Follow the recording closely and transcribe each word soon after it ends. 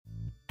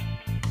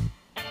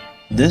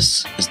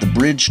This is the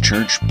Bridge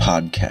Church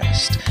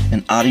Podcast,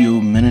 an audio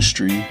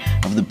ministry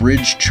of the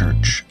Bridge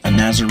Church, a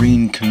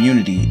Nazarene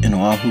community in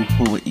Oahu,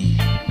 Hawaii.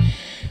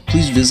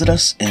 Please visit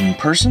us in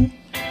person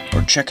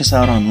or check us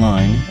out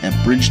online at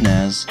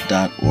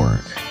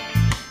bridgenaz.org.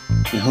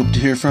 We hope to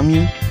hear from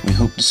you. We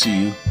hope to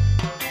see you.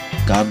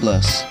 God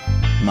bless.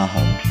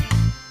 Mahalo.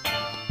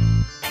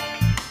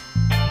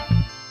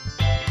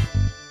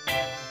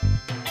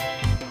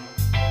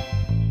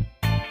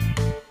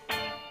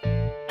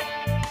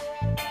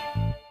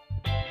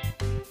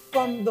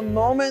 From the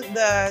moment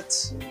that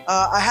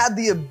I had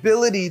the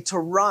ability to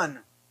run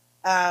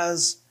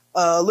as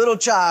a little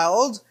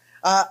child,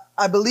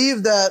 I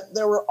believe that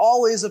there were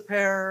always a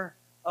pair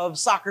of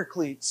soccer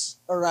cleats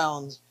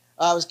around.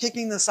 I was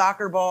kicking the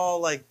soccer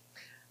ball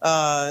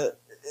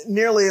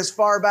nearly as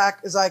far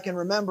back as I can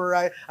remember.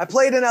 I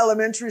played in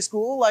elementary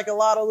school like a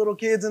lot of little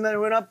kids, and then I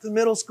went up to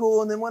middle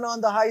school and then went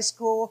on to high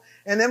school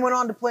and then went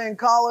on to play in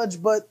college.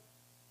 But,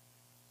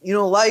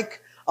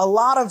 like a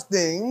lot of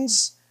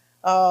things,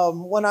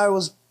 when I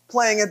was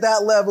playing at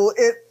that level,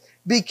 it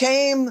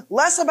became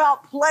less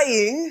about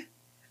playing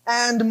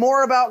and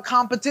more about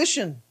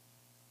competition,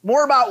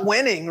 more about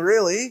winning,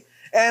 really.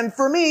 And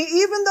for me,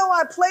 even though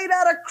I played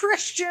at a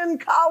Christian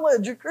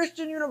college, a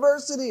Christian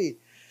university,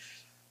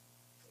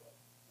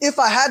 if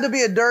I had to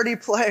be a dirty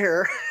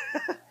player,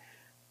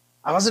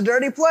 I was a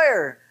dirty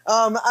player.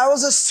 I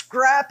was a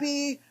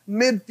scrappy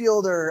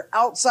midfielder,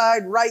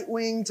 outside right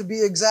wing to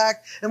be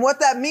exact. And what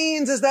that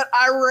means is that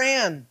I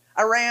ran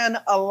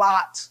a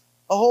lot,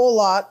 a whole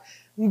lot.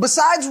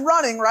 Besides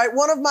running, right,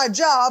 one of my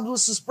jobs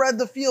was to spread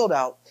the field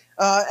out.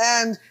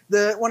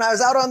 When I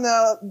was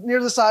out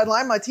near the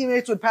sideline, my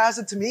teammates would pass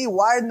it to me,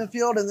 widen the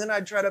field, and then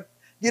I'd try to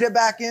get it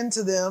back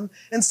into them.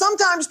 And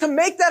sometimes to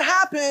make that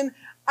happen,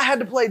 I had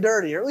to play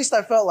dirty, or at least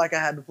I felt like I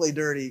had to play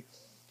dirty.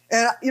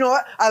 And you know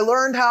what? I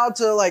learned how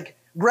to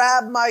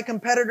grab my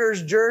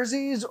competitors'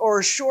 jerseys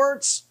or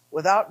shorts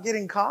without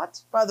getting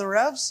caught by the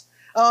refs.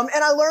 And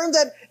I learned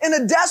that in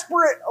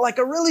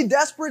a really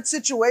desperate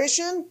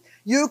situation,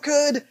 you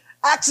could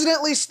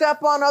accidentally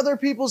step on other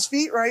people's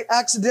feet, right?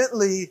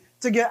 Accidentally,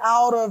 to get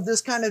out of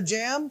this kind of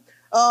jam.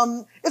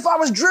 If I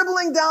was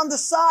dribbling down the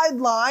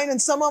sideline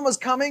and someone was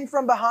coming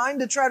from behind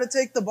to try to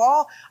take the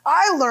ball,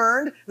 I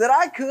learned that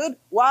I could,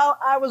 while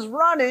I was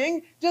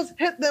running, just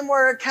hit them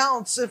where it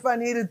counts if I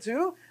needed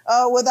to,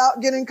 without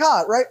getting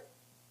caught, right?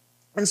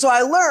 And so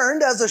I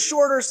learned as a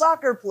shorter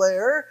soccer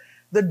player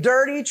the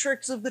dirty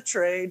tricks of the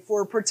trade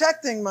for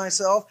protecting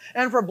myself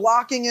and for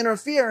blocking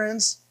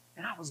interference.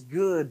 And I was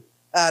good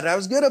at it. I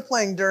was good at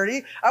playing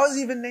dirty. I was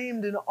even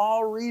named an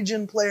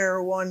all-region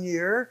player one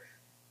year.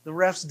 The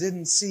refs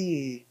didn't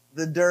see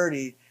the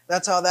dirty.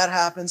 That's how that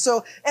happened.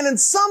 And in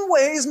some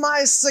ways,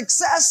 my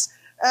success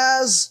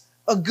as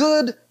a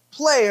good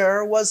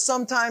player was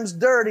sometimes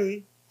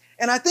dirty.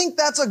 And I think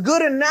that's a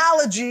good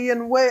analogy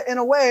in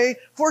a way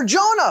for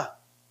Jonah,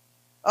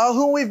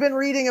 whom we've been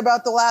reading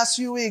about the last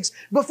few weeks.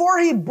 Before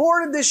he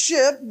boarded the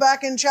ship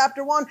back in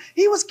chapter 1,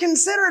 he was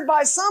considered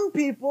by some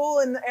people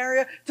in the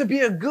area to be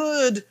a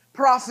good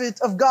prophet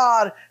of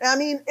God. I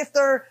mean, if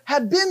there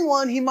had been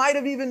one, he might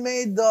have even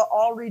made the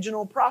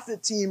all-regional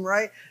prophet team,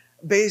 right?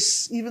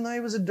 Even though he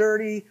was a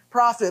dirty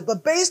prophet.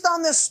 But based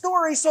on this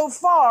story so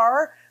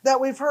far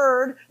that we've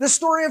heard, the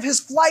story of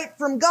his flight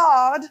from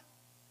God,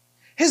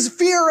 his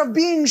fear of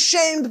being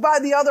shamed by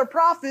the other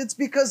prophets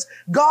because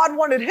God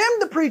wanted him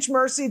to preach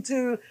mercy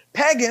to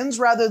pagans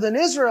rather than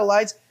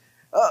Israelites,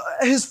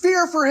 his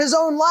fear for his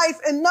own life,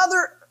 and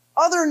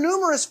other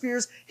numerous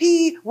fears,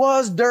 he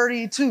was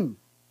dirty too.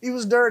 He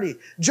was dirty.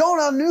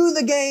 Jonah knew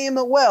the game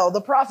well.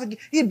 The prophet,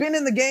 he'd been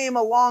in the game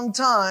a long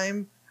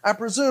time, I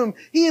presume.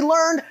 He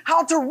learned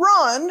how to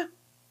run,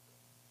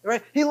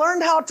 right? He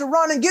learned how to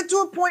run and get to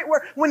a point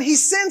where when he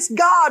sensed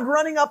God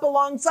running up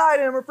alongside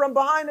him or from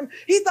behind him,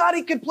 he thought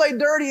he could play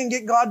dirty and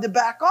get God to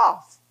back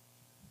off.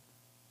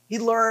 He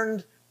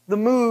learned the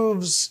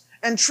moves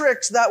and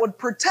tricks that would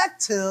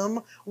protect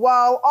him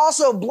while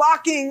also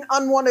blocking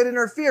unwanted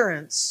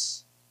interference.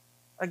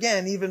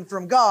 Again, even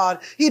from God.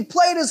 He'd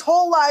played his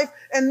whole life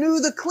and knew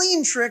the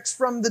clean tricks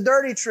from the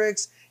dirty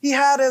tricks. He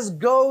had his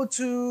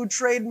go-to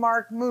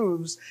trademark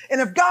moves.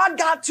 And if God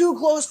got too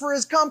close for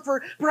his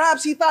comfort,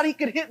 perhaps he thought he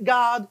could hit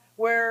God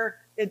where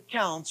it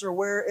counts or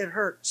where it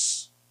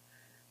hurts.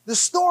 The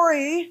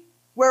story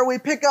where we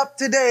pick up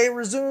today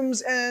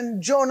resumes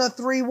in Jonah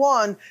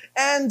 3:1.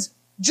 And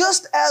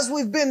just as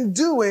we've been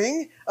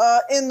doing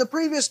in the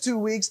previous 2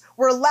 weeks,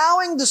 we're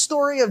allowing the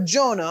story of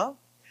Jonah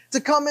to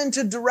come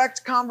into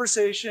direct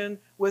conversation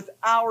with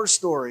our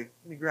story.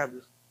 Let me grab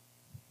this.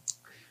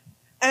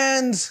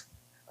 And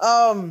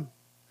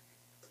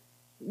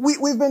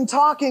we've been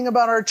talking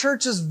about our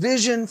church's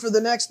vision for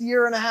the next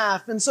year and a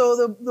half. And so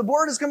the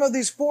board has come up with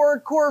these 4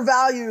 core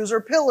values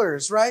or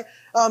pillars, right?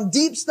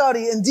 Deep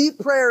study and deep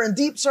prayer and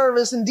deep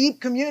service and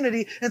deep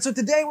community. And so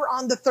today we're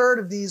on the 3rd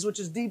of these, which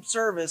is deep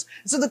service.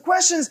 And so the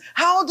question is,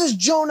 how does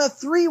Jonah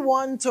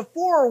 3:1 to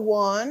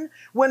 4:1,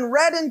 when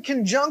read in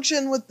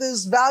conjunction with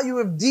this value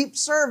of deep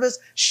service,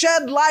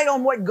 shed light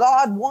on what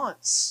God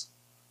wants?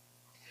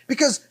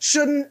 Because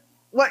shouldn't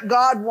what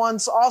God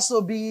wants also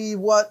be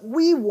what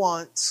we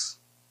want?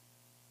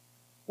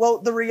 Well,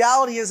 the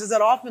reality is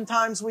that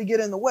oftentimes we get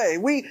in the way.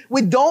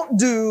 We don't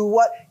do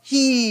what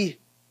He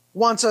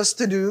wants us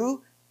to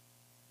do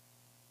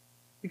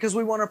because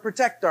we want to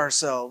protect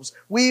ourselves.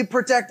 We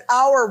protect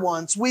our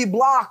wants. We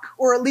block,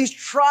 or at least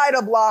try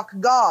to block,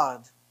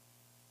 God.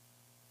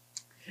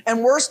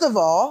 And worst of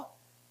all,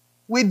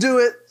 we do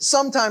it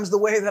sometimes the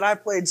way that I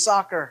played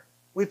soccer.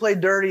 We play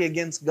dirty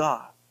against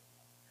God.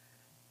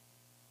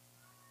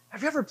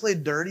 Have you ever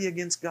played dirty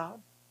against God?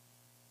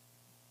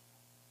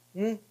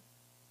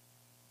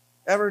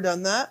 Ever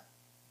done that?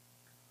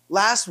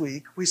 Last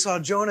week, we saw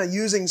Jonah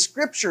using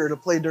Scripture to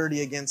play dirty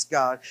against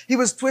God. He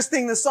was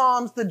twisting the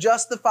Psalms to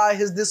justify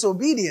his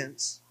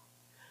disobedience.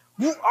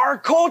 Our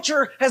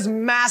culture has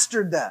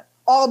mastered that.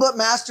 All but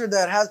mastered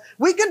that.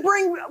 We could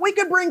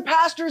bring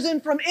pastors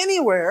in from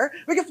anywhere.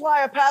 We could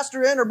fly a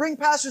pastor in or bring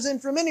pastors in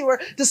from anywhere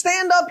to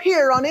stand up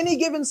here on any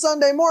given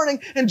Sunday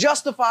morning and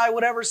justify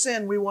whatever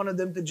sin we wanted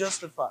them to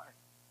justify.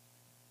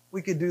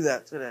 We could do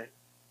that today.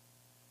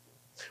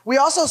 We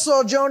also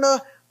saw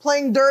Jonah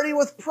playing dirty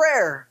with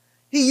prayer.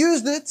 He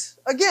used it,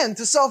 again,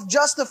 to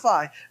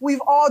self-justify.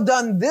 We've all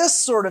done this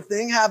sort of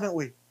thing, haven't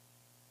we?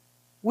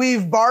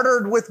 We've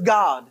bartered with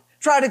God,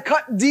 tried to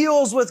cut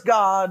deals with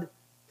God.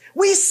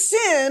 We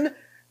sin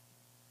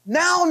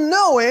now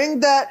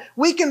knowing that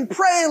we can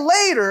pray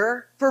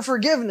later for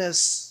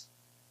forgiveness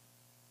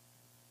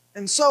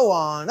and so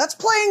on. That's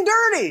playing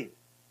dirty.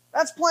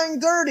 That's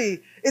playing dirty.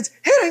 It's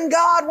hitting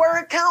God where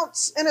it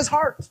counts in His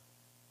heart.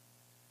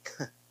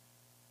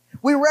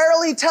 We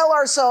rarely tell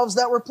ourselves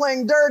that we're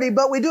playing dirty,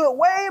 but we do it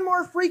way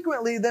more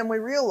frequently than we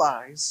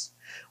realize.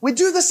 We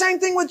do the same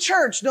thing with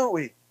church, don't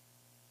we?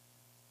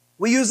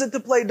 We use it to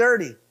play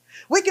dirty.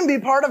 We can be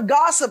part of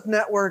gossip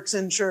networks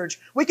in church.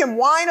 We can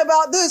whine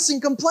about this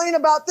and complain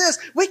about this.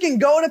 We can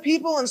go to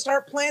people and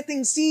start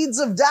planting seeds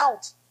of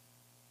doubt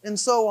and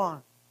so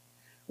on.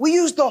 We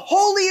use the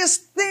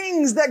holiest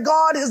things that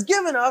God has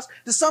given us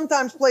to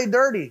sometimes play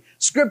dirty.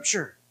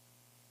 Scripture,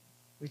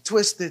 we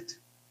twist it.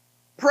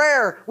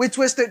 Prayer, we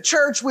twist it.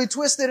 Church, we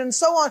twist it, and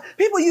so on.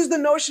 People use the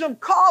notion of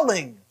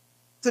calling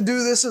to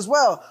do this as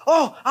well.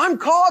 Oh, I'm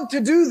called to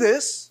do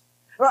this.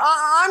 Or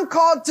I'm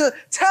called to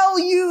tell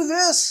you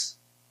this.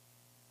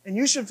 And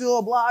you should feel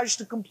obliged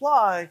to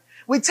comply.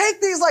 We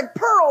take these like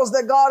pearls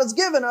that God has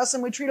given us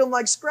and we treat them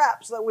like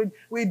scraps that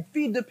we'd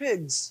feed to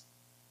pigs.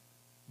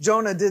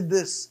 Jonah did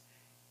this.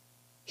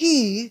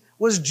 He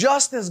was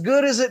just as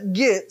good as it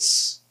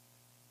gets.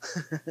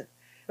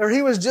 Or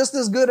he was just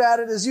as good at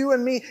it as you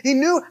and me. He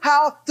knew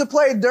how to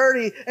play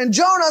dirty. And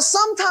Jonah,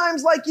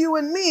 sometimes like you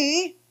and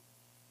me,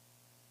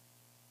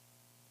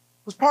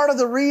 was part of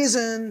the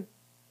reason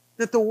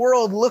that the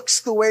world looks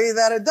the way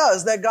that it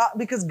does.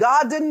 Because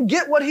God didn't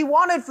get what He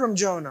wanted from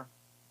Jonah.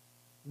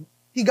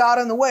 He got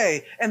in the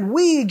way. And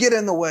we get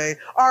in the way.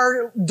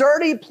 Our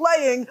dirty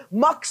playing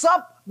mucks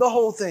up the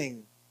whole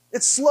thing.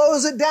 It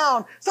slows it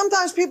down.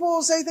 Sometimes people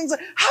will say things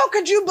like, how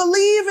could you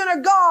believe in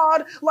a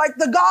God like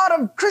the God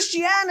of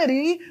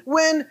Christianity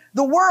when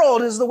the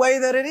world is the way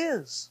that it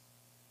is?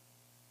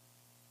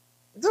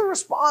 The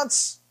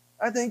response,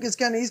 I think, is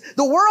kind of easy.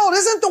 The world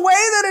isn't the way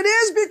that it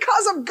is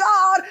because of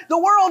God. The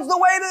world's the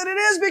way that it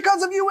is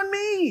because of you and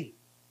me.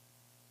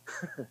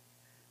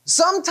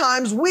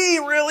 Sometimes we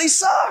really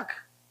suck,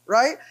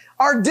 right?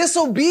 Our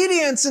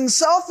disobedience and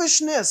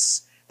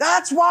selfishness,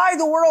 that's why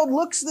the world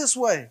looks this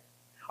way.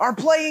 Our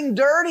playing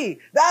dirty,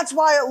 that's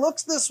why it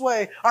looks this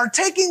way. Our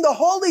taking the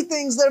holy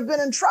things that have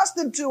been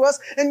entrusted to us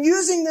and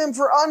using them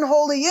for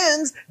unholy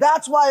ends,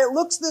 that's why it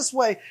looks this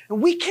way.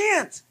 And we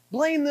can't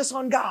blame this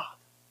on God.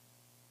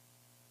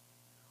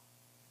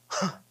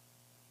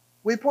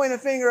 We point a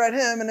finger at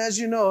Him, and as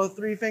you know,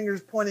 3 fingers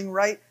pointing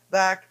right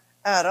back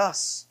at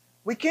us.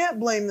 We can't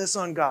blame this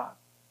on God.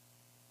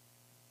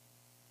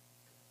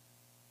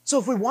 So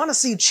if we want to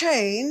see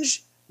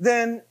change,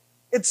 then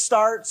it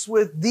starts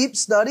with deep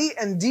study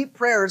and deep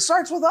prayer. It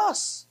starts with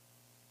us.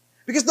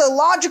 Because the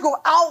logical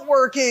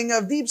outworking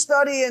of deep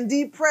study and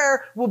deep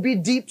prayer will be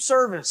deep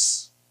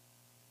service.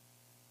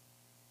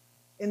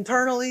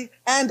 Internally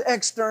and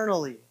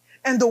externally.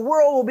 And the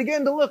world will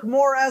begin to look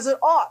more as it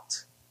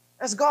ought,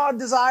 as God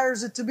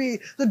desires it to be.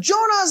 The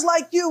Jonahs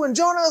like you and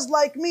Jonahs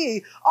like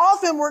me,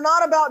 often we're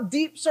not about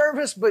deep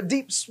service, but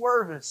deep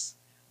swervice,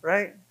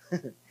 right?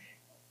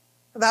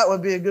 That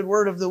would be a good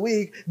word of the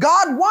week.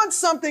 God wants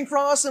something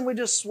from us and we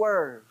just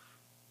swerve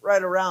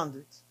right around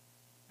it.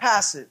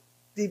 Pass it.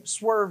 Deep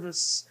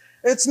swervice.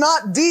 It's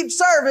not deep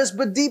service,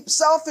 but deep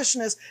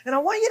selfishness. And I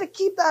want you to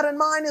keep that in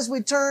mind as we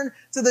turn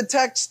to the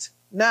text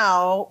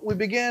now. We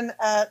begin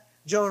at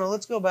Jonah.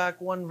 Let's go back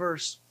one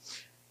verse.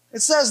 It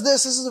says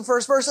this is the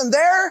first verse. And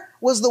there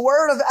was the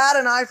word of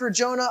Adonai for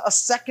Jonah a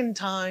second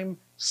time,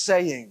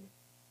 saying.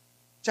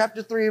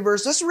 Chapter 3,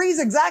 verse. This reads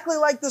exactly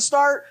like the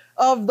start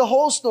of the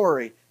whole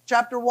story.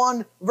 Chapter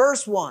 1,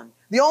 verse 1.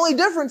 The only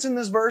difference in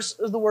this verse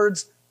is the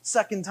words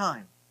second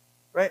time.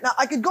 Right? Now,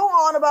 I could go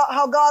on about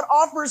how God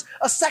offers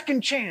a second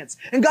chance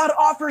and God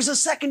offers a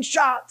second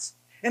shot.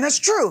 And that's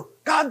true.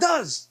 God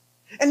does.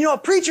 And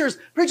preachers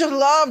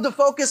love to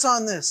focus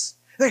on this.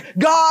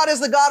 God is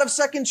the God of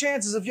second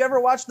chances. If you ever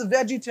watch the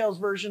VeggieTales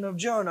version of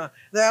Jonah,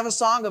 they have a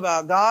song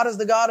about God is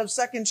the God of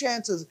second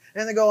chances.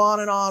 And they go on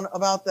and on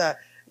about that.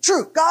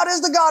 True, God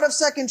is the God of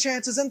second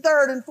chances and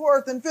third and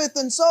fourth and fifth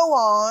and so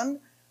on.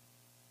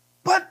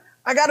 But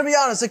I got to be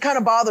honest, it kind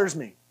of bothers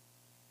me.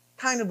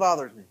 Kind of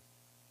bothers me.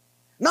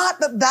 Not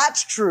that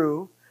that's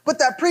true, but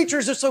that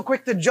preachers are so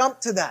quick to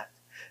jump to that.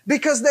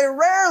 Because they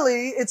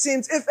rarely, it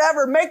seems, if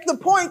ever, make the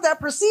point that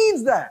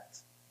precedes that.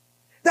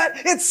 That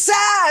it's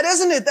sad,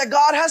 isn't it, that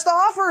God has to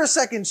offer a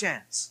second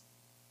chance.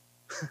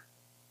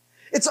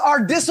 It's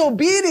our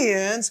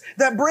disobedience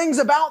that brings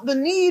about the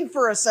need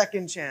for a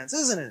second chance,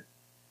 isn't it?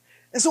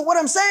 And so what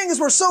I'm saying is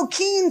we're so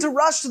keen to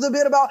rush to the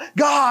bit about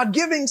God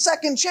giving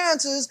second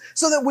chances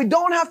so that we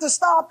don't have to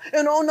stop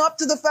and own up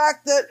to the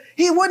fact that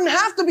He wouldn't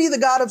have to be the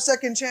God of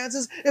second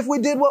chances if we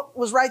did what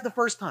was right the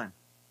first time.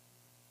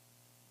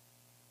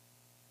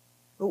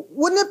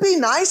 Wouldn't it be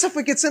nice if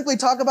we could simply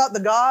talk about the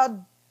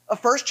God of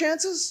first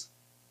chances?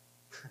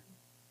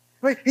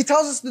 He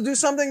tells us to do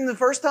something the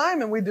first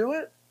time and we do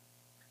it.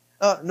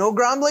 No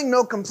grumbling,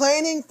 no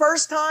complaining.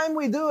 First time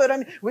we do it. I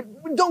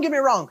mean, don't get me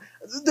wrong.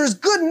 There's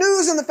good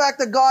news in the fact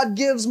that God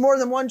gives more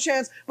than one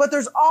chance, but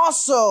there's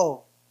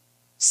also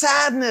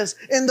sadness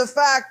in the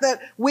fact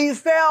that we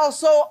fail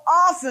so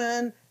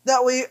often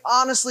that we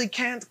honestly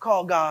can't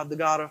call God the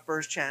God of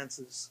first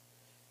chances.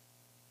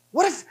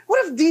 What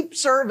if deep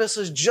service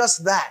is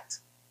just that?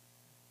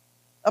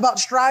 About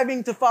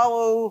striving to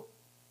follow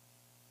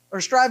or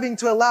striving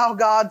to allow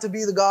God to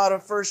be the God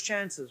of first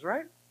chances,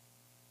 right?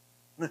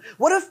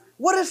 What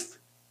if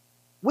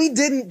we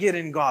didn't get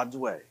in God's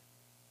way?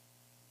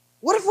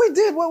 What if we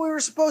did what we were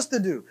supposed to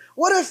do?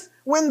 What if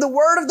when the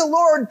word of the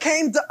Lord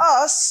came to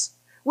us,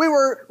 we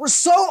were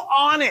so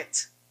on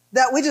it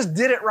that we just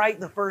did it right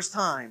the first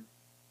time?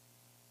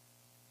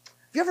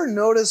 Have you ever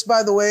noticed,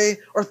 by the way,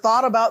 or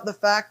thought about the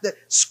fact that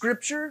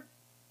Scripture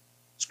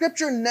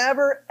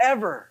never,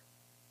 ever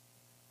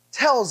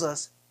tells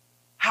us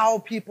how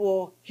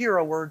people hear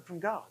a word from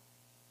God?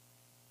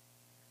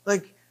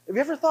 Like, have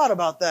you ever thought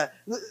about that?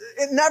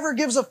 It never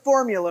gives a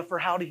formula for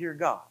how to hear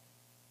God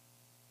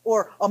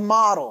or a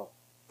model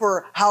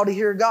for how to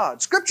hear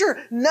God.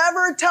 Scripture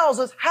never tells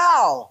us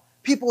how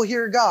people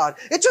hear God.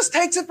 It just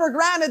takes it for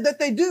granted that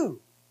they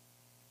do.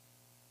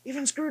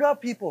 Even screwed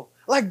up people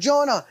like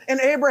Jonah and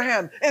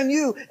Abraham and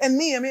you and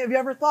me. I mean, have you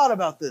ever thought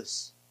about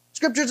this?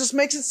 Scripture just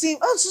makes it seem,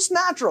 it's just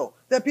natural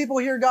that people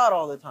hear God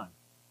all the time.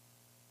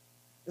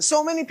 And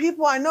so many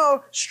people I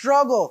know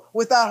struggle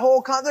with that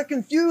whole concept. They're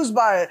confused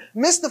by it,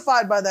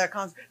 mystified by that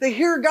concept. They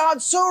hear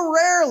God so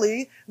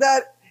rarely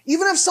that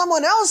even if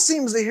someone else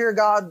seems to hear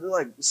God,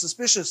 like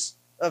suspicious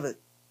of it,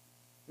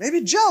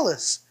 maybe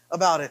jealous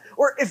about it.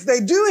 Or if they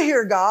do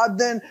hear God,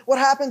 then what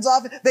happens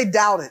often? They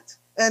doubt it.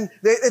 And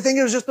they think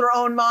it was just their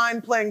own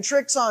mind playing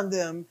tricks on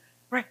them.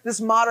 Right? This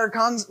modern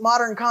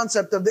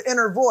concept of the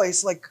inner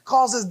voice like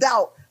causes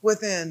doubt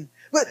within.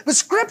 But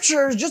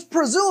Scripture is just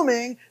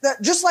presuming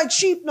that just like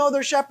sheep know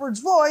their shepherd's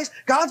voice,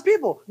 God's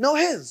people know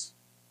His.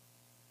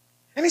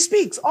 And He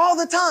speaks all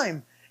the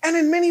time and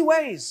in many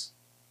ways.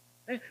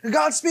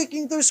 God's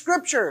speaking through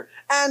Scripture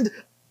and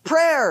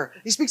prayer.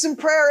 He speaks in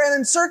prayer and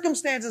in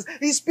circumstances.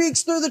 He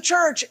speaks through the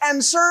church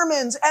and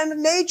sermons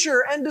and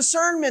nature and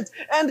discernment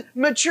and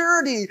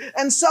maturity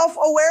and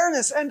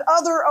self-awareness and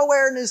other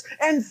awareness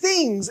and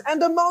things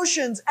and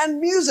emotions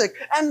and music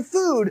and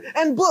food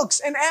and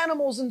books and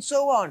animals and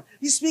so on.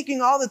 He's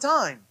speaking all the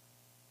time.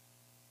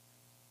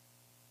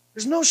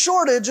 There's no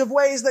shortage of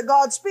ways that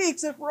God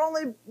speaks if we're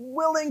only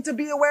willing to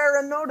be aware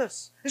and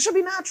notice. It should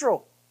be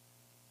natural.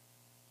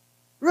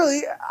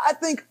 Really, I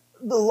think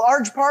the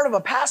large part of a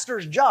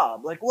pastor's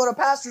job, like what a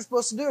pastor's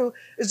supposed to do,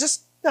 is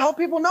just to help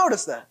people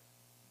notice that,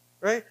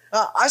 right?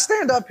 I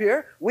stand up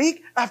here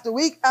week after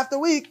week after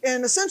week,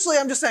 and essentially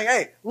I'm just saying,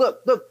 hey,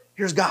 look,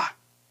 here's God.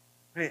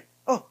 Right?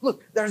 Oh,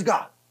 look, there's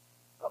God.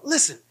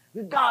 Listen,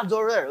 God's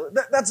over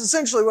there. That's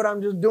essentially what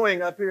I'm just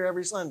doing up here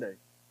every Sunday.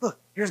 Look,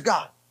 here's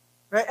God.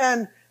 Right?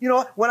 And, you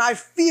know, when I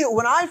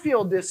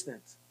feel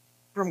distant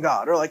from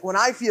God, or like when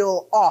I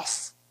feel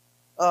off,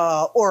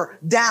 or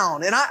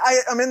down. And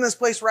I'm in this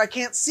place where I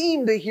can't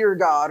seem to hear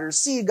God or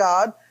see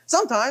God.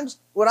 Sometimes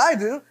what I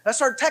do, I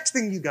start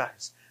texting you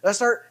guys. I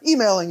start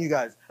emailing you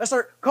guys. I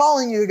start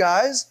calling you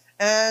guys,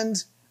 and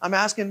I'm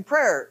asking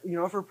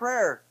for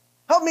prayer.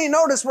 Help me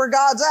notice where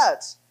God's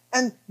at.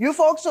 And you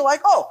folks are like,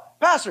 oh,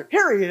 Pastor,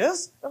 here He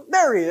is.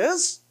 There He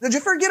is. Did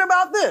you forget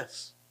about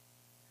this?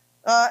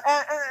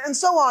 And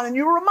so on. And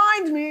you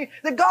remind me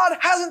that God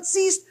hasn't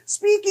ceased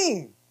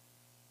speaking.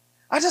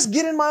 I just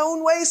get in my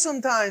own way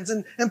sometimes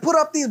and put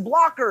up these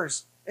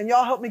blockers, and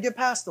y'all help me get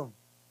past them.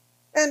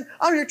 And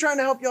I'm here trying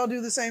to help y'all do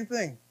the same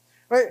thing.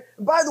 Right?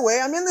 By the way,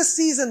 I'm in this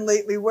season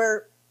lately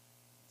where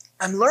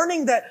I'm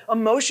learning that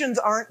emotions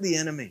aren't the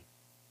enemy.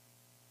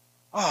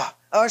 I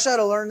wish I'd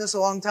have learned this a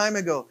long time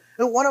ago.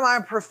 One of my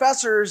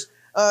professors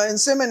in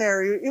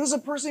seminary, he was a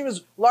person who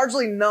was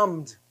largely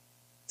numbed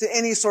to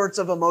any sorts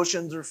of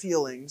emotions or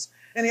feelings.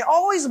 And he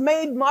always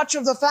made much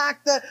of the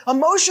fact that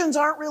emotions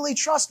aren't really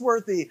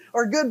trustworthy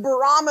or good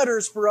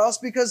barometers for us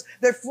because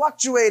they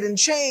fluctuate and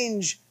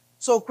change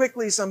so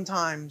quickly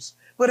sometimes.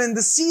 But in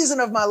the season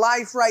of my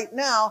life right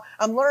now,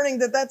 I'm learning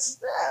that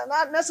that's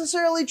not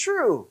necessarily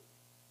true.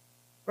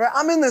 Right?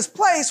 I'm in this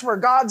place where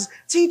God's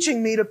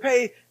teaching me to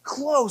pay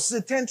close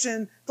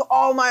attention to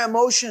all my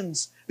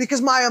emotions,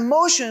 because my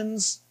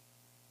emotions,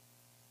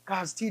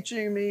 God's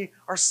teaching me,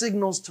 are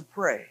signals to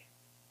pray.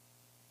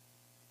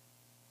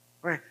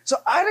 Right? So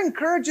I'd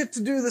encourage you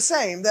to do the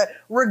same, that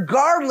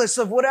regardless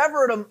of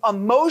whatever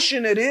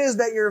emotion it is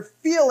that you're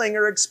feeling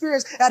or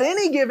experiencing at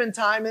any given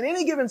time, in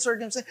any given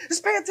circumstance,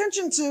 just pay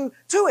attention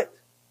to it.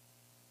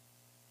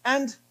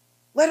 And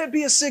let it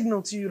be a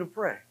signal to you to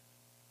pray.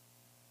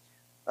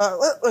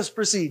 Let's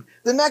proceed.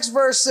 The next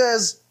verse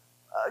says,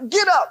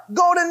 get up,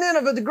 go to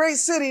Nineveh, the great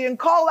city, and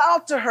call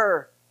out to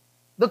her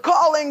the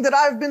calling that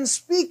I've been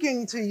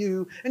speaking to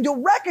you. And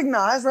you'll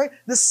recognize, right,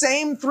 the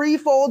same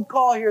threefold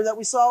call here that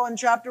we saw in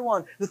chapter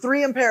 1. The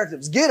three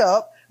imperatives. Get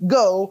up,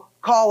 go,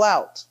 call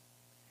out.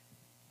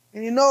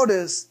 And you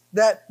notice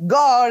that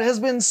God has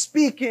been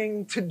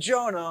speaking to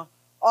Jonah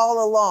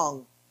all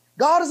along.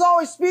 God is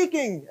always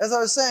speaking, as I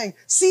was saying.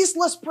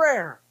 Ceaseless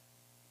prayer.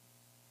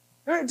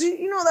 Right? Do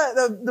you know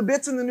that the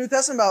bits in the New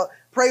Testament about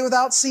pray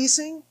without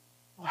ceasing?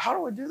 Well, how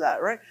do we do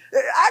that, right?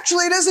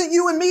 Actually, it isn't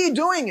you and me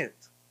doing it.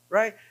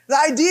 Right? The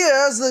idea,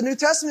 as the New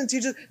Testament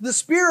teaches, the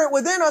Spirit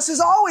within us is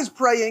always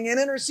praying and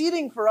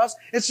interceding for us.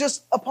 It's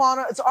just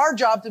it's our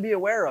job to be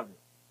aware of it,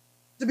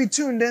 to be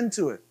tuned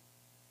into it.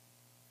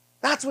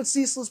 That's what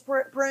ceaseless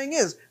praying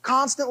is.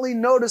 Constantly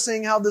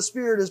noticing how the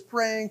Spirit is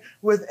praying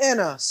within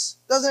us.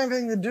 Doesn't have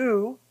anything to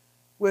do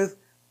with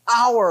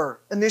our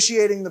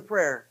initiating the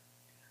prayer.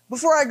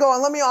 Before I go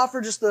on, let me offer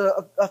just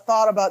a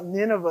thought about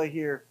Nineveh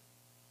here.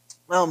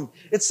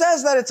 It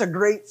says that it's a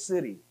great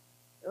city.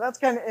 And that's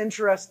kind of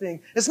interesting.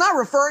 It's not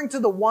referring to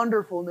the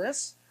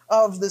wonderfulness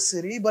of the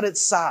city, but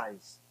its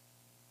size.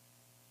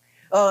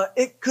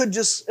 It could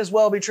just as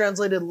well be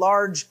translated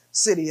large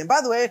city. And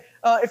by the way,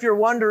 if you're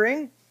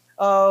wondering,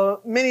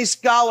 many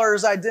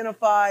scholars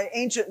identify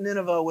ancient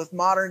Nineveh with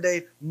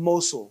modern-day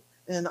Mosul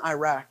in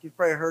Iraq. You've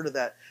probably heard of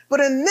that. But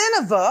in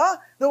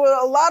Nineveh, there were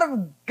a lot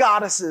of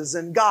goddesses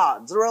and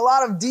gods. There were a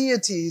lot of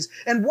deities.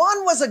 And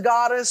one was a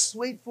goddess,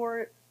 wait for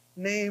it,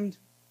 named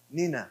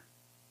Nina.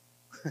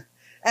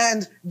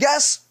 And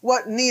guess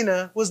what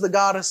Nina was the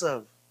goddess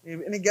of?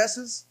 Any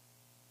guesses?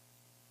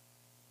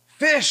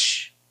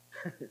 Fish.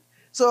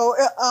 So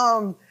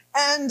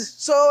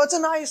it's a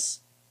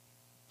nice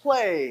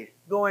play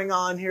going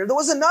on here. There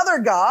was another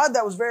god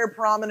that was very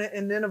prominent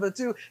in Nineveh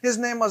too. His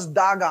name was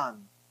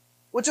Dagon,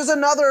 which is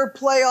another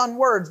play on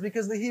words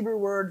because the Hebrew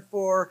word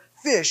for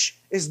fish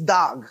is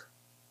dag.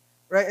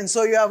 Right? And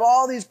so you have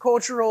all these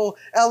cultural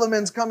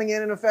elements coming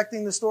in and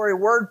affecting the story,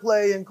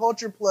 wordplay and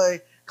culture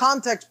play,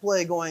 context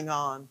play going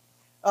on.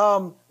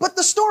 But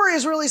the story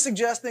is really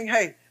suggesting,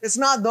 hey, it's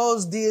not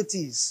those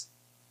deities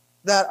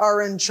that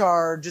are in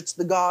charge. It's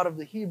the God of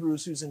the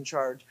Hebrews who's in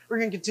charge. We're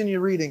going to continue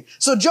reading.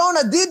 So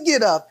Jonah did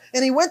get up,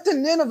 and he went to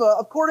Nineveh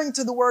according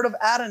to the word of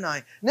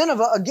Adonai.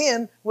 Nineveh,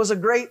 again, was a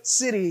great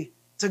city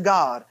to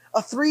God,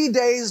 a 3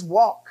 days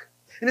walk.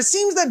 And it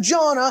seems that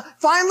Jonah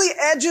finally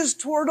edges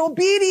toward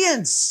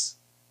obedience.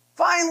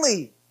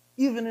 Finally,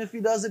 even if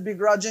he does it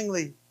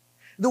begrudgingly.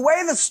 The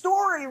way the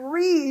story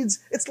reads,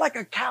 it's like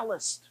a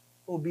calloused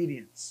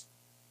obedience.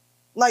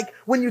 Like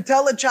when you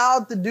tell a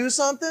child to do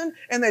something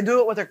and they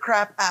do it with a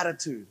crap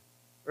attitude,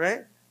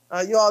 right?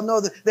 You all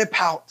know that they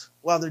pout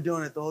while they're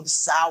doing it,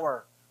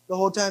 sour the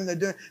whole time they're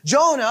doing it.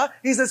 Jonah,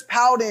 he's this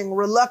pouting,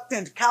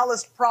 reluctant,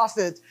 calloused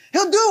prophet.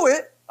 He'll do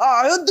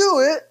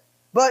it,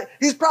 but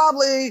he's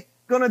probably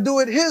going to do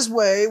it his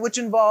way, which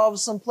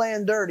involves some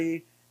playing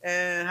dirty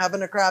and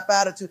having a crap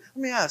attitude.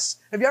 Let me ask,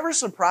 have you ever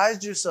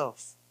surprised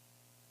yourself?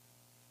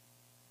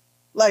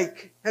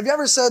 Like, have you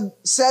ever said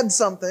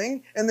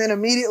something and then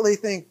immediately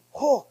think,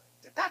 oh,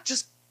 did that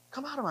just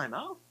come out of my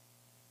mouth?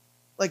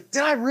 Like,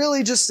 did I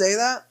really just say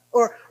that?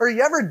 Or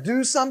you ever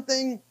do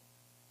something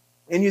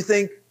and you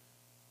think,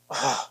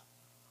 oh,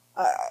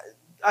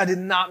 I did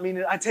not mean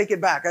it. I take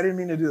it back. I didn't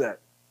mean to do that.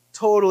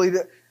 Totally,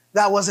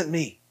 that wasn't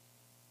me.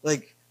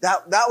 Like,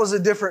 that was a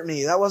different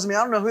me. That wasn't me.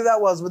 I don't know who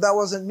that was, but that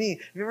wasn't me.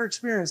 Have you ever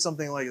experienced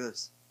something like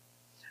this?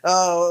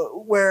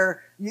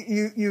 Where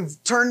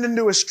you've turned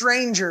into a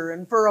stranger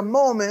and for a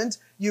moment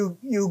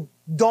you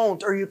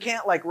don't or you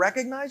can't like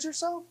recognize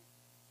yourself?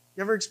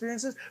 You ever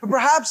experienced this? Or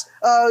perhaps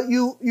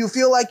you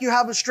feel like you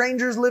have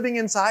strangers living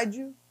inside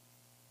you?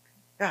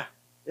 Yeah.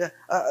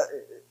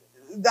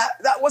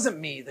 That wasn't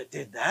me that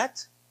did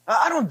that.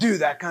 I don't do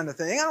that kind of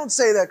thing. I don't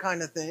say that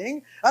kind of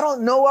thing. I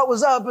don't know what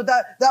was up, but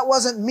that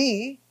wasn't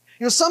me.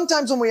 You know,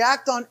 sometimes when we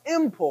act on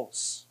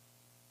impulse,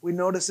 we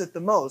notice it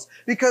the most.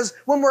 Because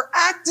when we're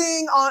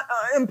acting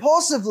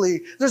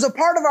impulsively, there's a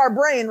part of our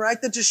brain,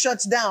 right, that just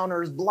shuts down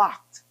or is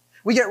blocked.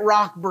 We get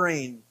rock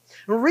brain.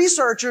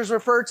 Researchers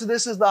refer to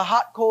this as the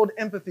hot-cold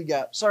empathy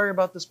gap. Sorry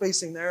about the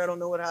spacing there. I don't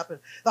know what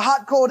happened. The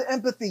hot-cold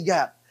empathy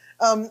gap.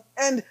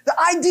 And the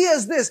idea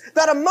is this,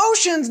 that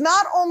emotions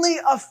not only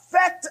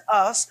affect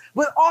us,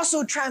 but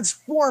also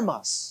transform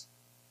us.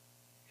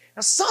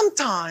 Now,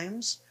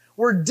 sometimes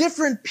we're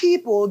different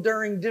people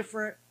during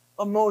different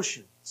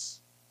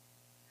emotions.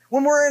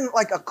 When we're in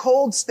like a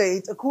cold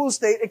state, a cool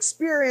state,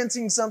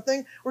 experiencing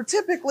something, we're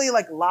typically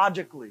like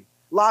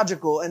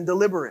logical and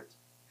deliberate.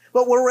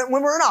 But when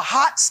we're in a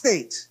hot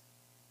state,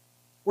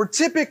 we're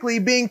typically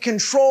being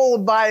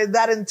controlled by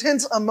that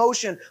intense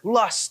emotion,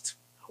 lust,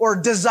 or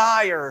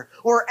desire,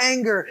 or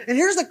anger. And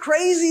here's the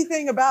crazy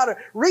thing about it.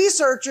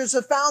 Researchers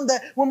have found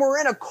that when we're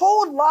in a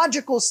cold,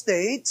 logical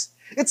state,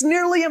 it's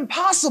nearly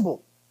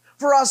impossible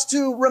for us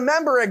to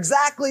remember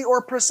exactly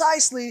or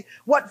precisely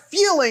what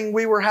feeling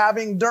we were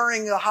having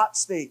during a hot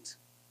state.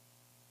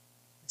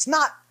 It's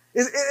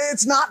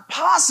not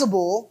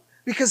possible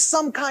because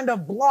some kind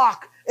of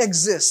block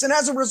exists. And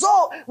as a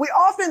result, we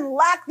often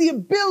lack the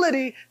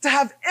ability to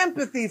have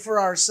empathy for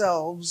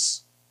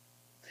ourselves.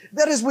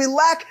 That is, we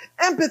lack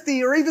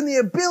empathy or even the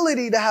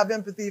ability to have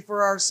empathy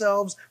for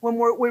ourselves when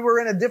we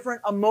were in a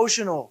different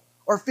emotional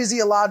or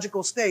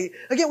physiological state.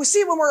 Again, we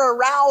see it when we're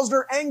aroused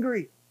or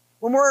angry.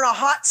 When we're in a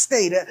hot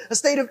state, a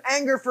state of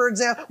anger, for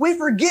example, we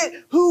forget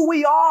who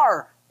we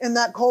are in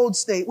that cold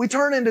state. We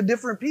turn into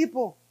different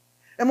people.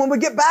 And when we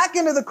get back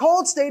into the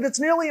cold state, it's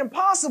nearly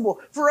impossible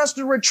for us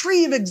to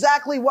retrieve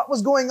exactly what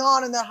was going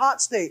on in that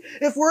hot state.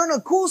 If we're in a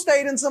cool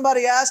state and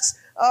somebody asks,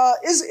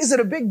 is it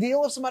a big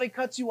deal if somebody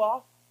cuts you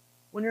off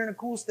when you're in a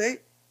cool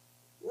state?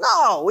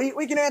 No,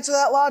 we can answer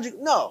that logic.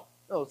 No,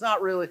 it's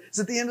not really. Is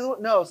it the end of the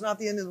world? No, it's not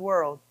the end of the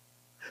world.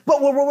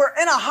 But when we're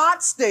in a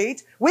hot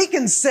state, we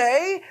can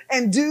say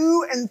and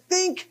do and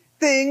think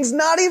things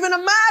not even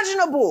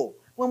imaginable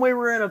when we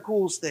were in a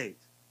cool state.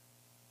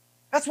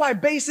 That's why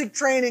basic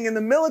training in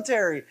the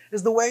military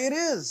is the way it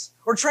is,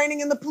 or training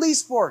in the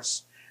police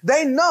force.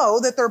 They know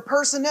that their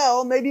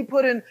personnel may be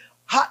put in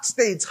hot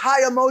states,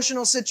 high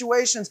emotional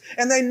situations,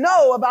 and they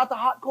know about the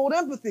hot-cold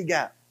empathy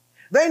gap.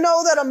 They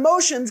know that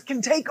emotions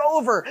can take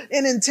over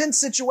in intense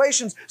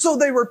situations, so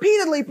they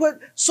repeatedly put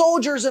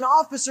soldiers and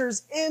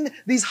officers in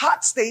these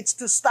hot states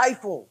to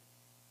stifle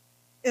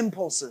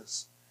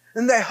impulses.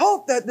 And they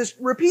hope that this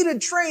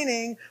repeated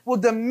training will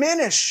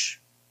diminish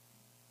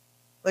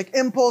like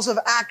impulsive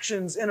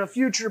actions in a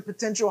future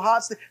potential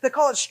hot state. They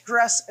call it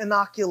stress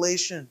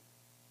inoculation.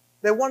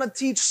 They want to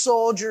teach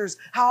soldiers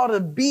how to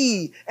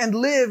be and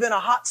live in a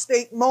hot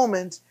state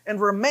moment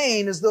and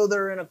remain as though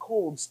they're in a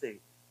cold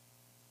state.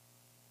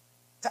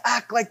 To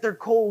act like their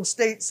cold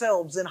state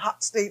selves in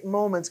hot state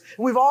moments.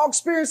 And we've all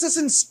experienced this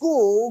in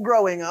school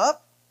growing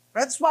up.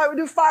 That's why we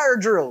do fire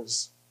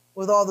drills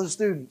with all the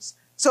students.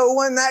 So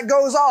when that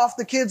goes off,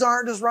 the kids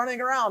aren't just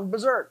running around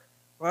berserk,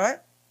 right?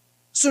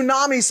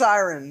 Tsunami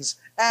sirens,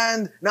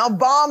 and now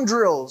bomb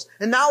drills,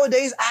 and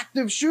nowadays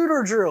active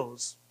shooter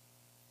drills.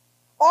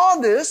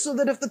 All this so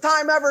that if the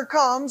time ever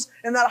comes,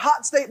 in that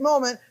hot state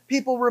moment,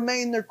 people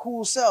remain their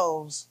cool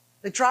selves.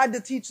 They tried to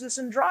teach this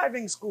in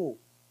driving school,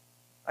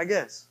 I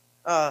guess.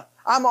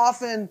 I'm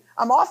often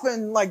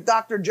like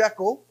Dr.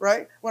 Jekyll,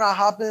 right? When I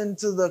hop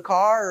into the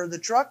car or the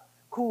truck,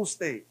 cool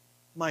state,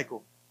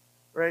 Michael,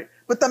 right?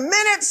 But the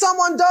minute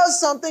someone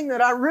does something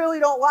that I really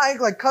don't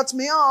like cuts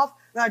me off,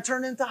 then I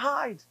turn into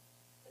Hyde.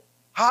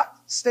 Hot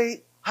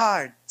state,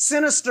 Hyde.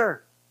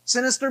 Sinister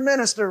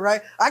minister,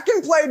 right? I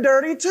can play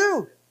dirty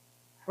too,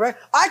 right?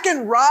 I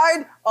can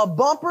ride a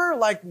bumper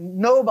like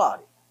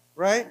nobody,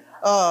 right?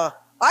 I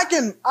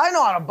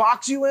know how to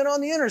box you in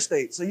on the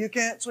interstate so you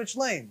can't switch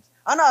lanes.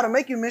 I know how to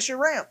make you miss your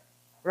ramp,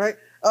 right?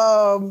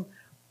 I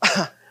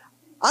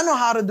know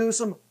how to do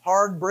some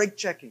hard brake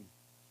checking.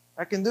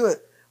 I can do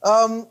it.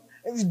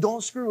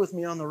 Don't screw with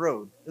me on the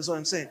road, is what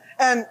I'm saying.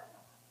 And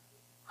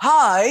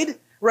Hyde,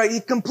 right,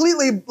 he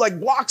completely like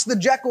blocks the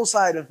Jekyll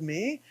side of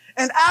me.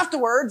 And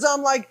afterwards,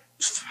 I'm like,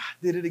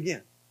 did it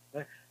again.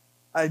 Right?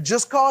 I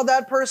just called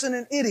that person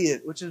an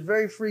idiot, which is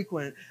very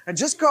frequent. I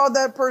just called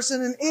that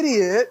person an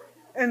idiot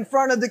in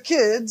front of the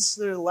kids.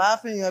 They're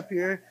laughing up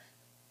here.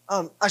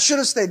 I should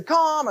have stayed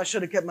calm. I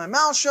should have kept my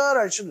mouth shut.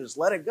 I should have just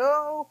let it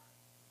go.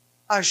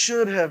 I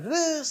should have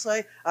this.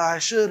 I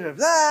should have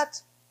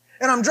that.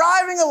 And I'm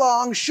driving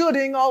along,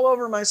 shoulding all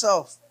over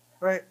myself,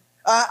 right?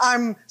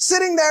 I'm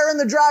sitting there in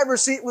the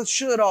driver's seat with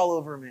should all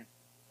over me,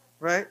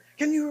 right?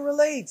 Can you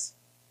relate?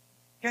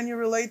 Can you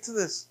relate to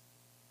this?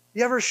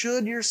 You ever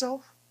should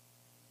yourself?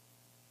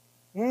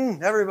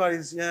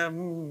 Everybody's,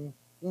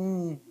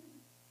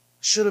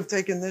 should have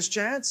taken this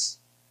chance.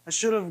 I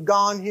should have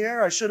gone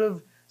here. I should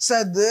have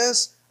said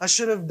this. I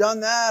should have done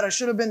that. I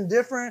should have been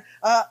different.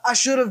 I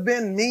should have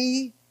been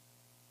me.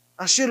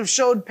 I should have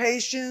showed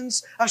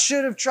patience. I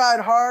should have tried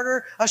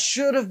harder. I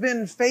should have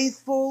been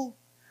faithful.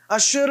 I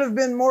should have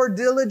been more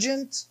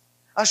diligent.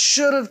 I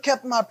should have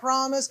kept my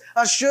promise.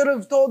 I should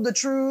have told the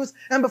truth.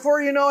 And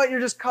before you know it, you're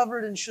just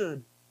covered in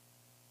should.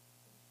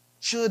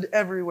 Should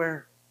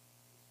everywhere.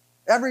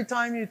 Every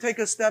time you take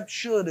a step,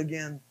 should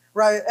again.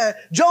 Right?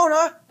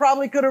 Jonah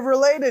probably could have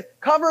related.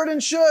 Covered in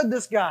should,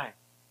 this guy.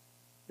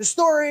 The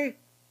story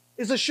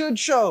is a should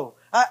show.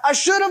 I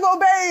should have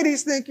obeyed,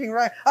 he's thinking,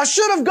 right? I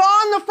should have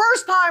gone the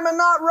first time and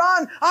not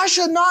run. I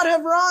should not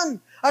have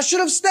run. I should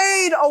have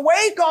stayed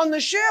awake on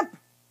the ship.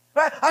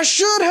 Right? I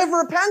should have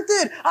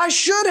repented. I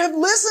should have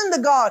listened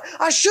to God.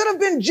 I should have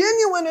been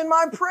genuine in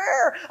my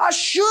prayer. I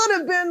should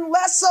have been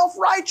less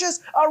self-righteous.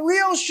 A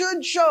real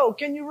should show.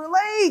 Can you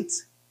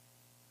relate?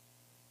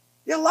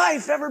 Your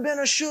life ever been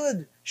a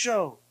should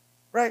show?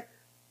 Right?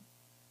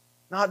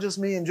 Not just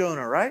me and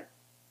Jonah, right?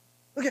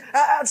 Okay,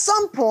 at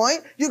some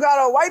point, you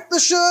gotta wipe the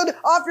should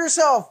off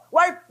yourself.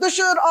 Wipe the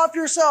should off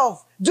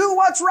yourself. Do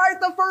what's right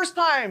the first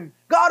time.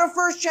 God of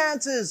first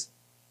chances.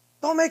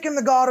 Don't make him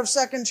the God of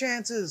second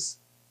chances.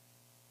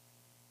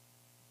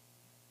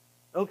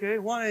 Okay,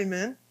 one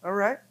amen. All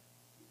right.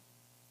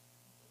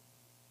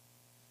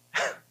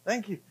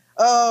 Thank you.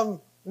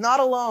 Not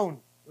alone.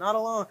 Not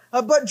alone.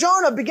 But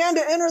Jonah began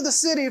to enter the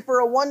city for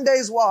a 1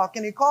 day's walk,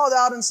 and he called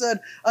out and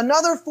said,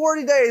 another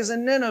 40 days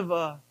and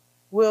Nineveh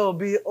will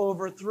be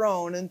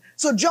overthrown. And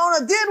so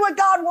Jonah did what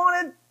God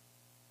wanted.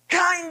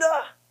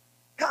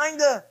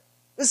 Kinda.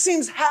 This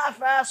seems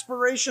half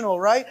aspirational,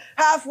 right?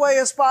 Halfway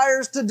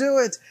aspires to do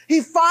it.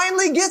 He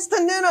finally gets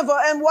to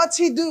Nineveh, and what's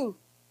he do?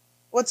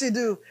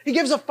 He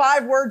gives a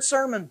 5-word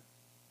sermon.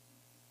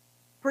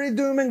 Pretty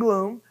doom and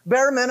gloom.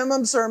 Bare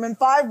minimum sermon,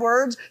 5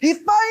 words. He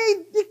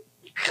finally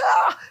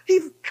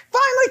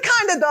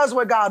kind of does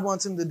what God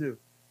wants him to do.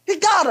 He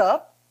got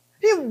up.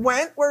 He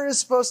went where he was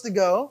supposed to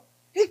go.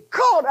 He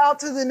called out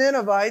to the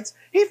Ninevites.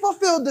 He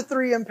fulfilled the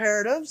 3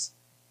 imperatives.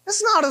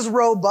 It's not as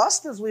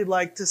robust as we'd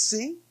like to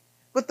see,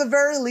 but at the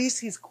very least,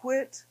 he's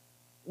quit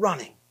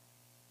running.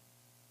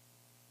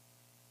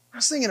 I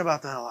was thinking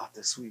about that a lot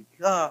this week.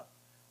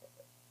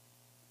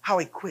 How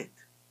he quit.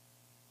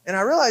 And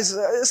I realized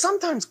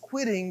sometimes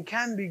quitting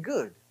can be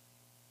good.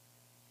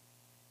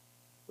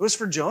 It was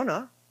for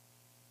Jonah.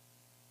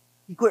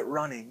 He quit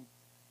running.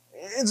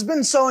 It's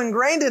been so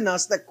ingrained in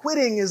us that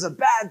quitting is a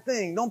bad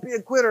thing. Don't be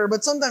a quitter,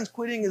 but sometimes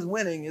quitting is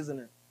winning, isn't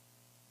it?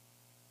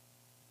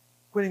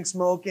 Quitting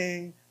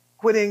smoking,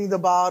 quitting the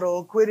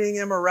bottle, quitting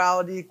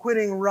immorality,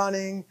 quitting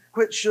running,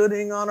 quit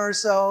shooting on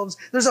ourselves.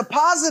 There's a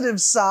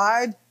positive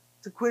side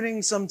to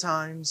quitting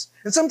sometimes.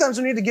 And sometimes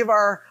we need to give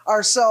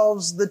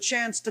ourselves the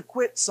chance to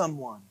quit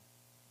someone.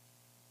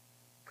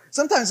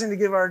 Sometimes we need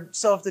to give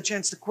ourselves the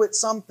chance to quit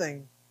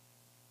something.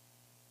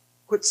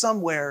 Quit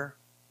somewhere.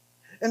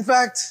 In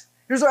fact,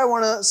 here's what I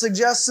want to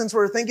suggest since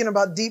we're thinking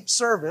about deep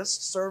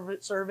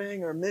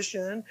serving or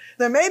mission.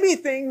 There may be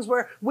things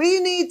where we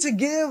need to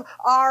give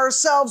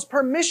ourselves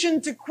permission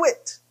to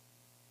quit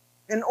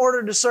in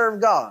order to serve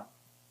God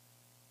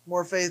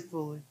more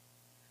faithfully.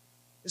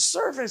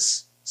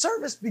 Service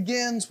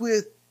begins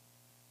with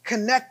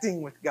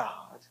connecting with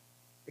God,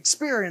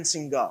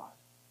 experiencing God.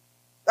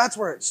 That's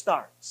where it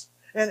starts.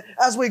 And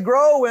as we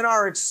grow in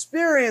our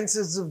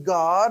experiences of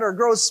God or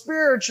grow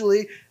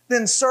spiritually,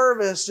 then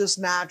service just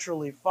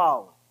naturally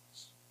follows.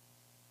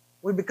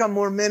 We become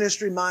more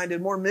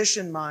ministry-minded, more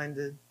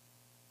mission-minded.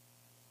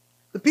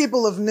 The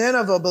people of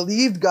Nineveh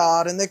believed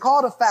God, and they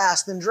called a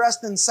fast and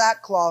dressed in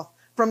sackcloth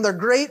from their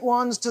great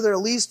ones to their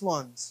least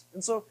ones.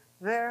 And so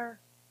there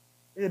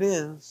it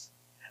is.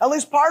 At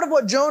least part of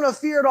what Jonah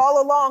feared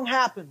all along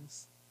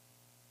happens.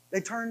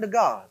 They turned to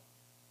God.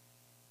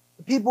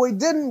 The people he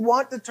didn't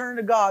want to turn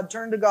to God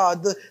turned to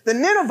God. The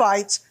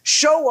Ninevites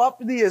show up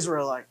the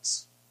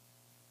Israelites.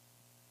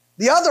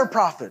 The other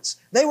prophets,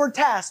 they were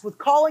tasked with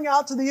calling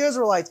out to the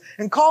Israelites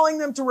and calling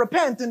them to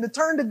repent and to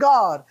turn to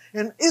God.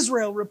 And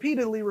Israel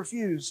repeatedly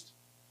refused.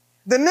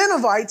 The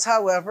Ninevites,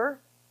 however,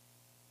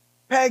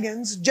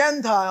 pagans,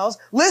 Gentiles,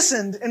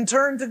 listened and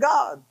turned to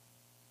God.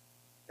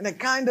 And it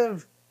kind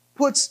of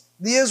puts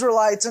the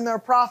Israelites and their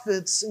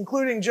prophets,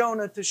 including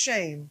Jonah, to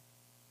shame.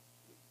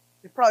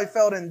 They probably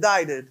felt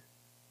indicted.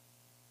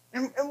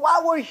 And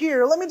while we're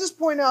here, let me just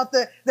point out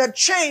that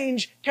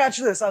change, catch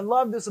this, I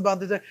love this about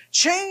this,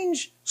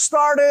 change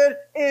started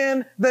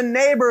in the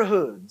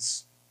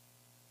neighborhoods.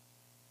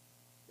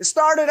 It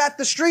started at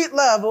the street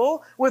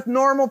level with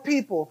normal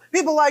people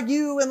like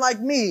you and like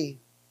me.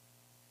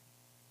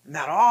 And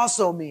that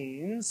also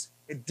means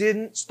it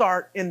didn't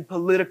start in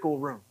political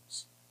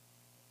rooms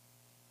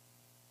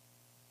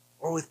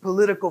or with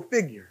political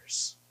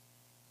figures.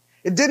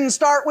 It didn't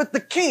start with the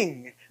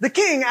king. The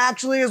king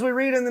actually, as we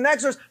read in the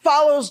next verse,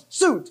 follows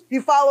suit. He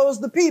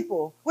follows the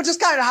people, which is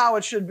kind of how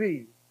it should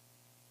be.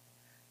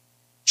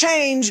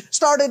 Change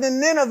started in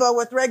Nineveh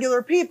with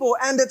regular people,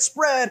 and it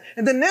spread.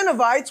 And the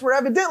Ninevites were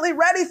evidently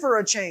ready for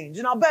a change.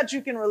 And I'll bet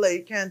you can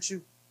relate, can't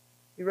you?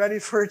 You ready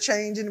for a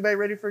change? Anybody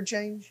ready for a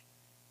change?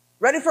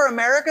 Ready for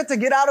America to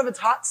get out of its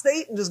hot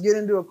state and just get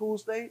into a cool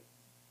state?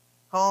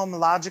 Calm,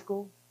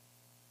 logical,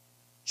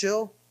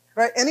 chill.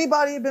 Right?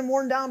 Anybody been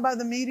worn down by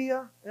the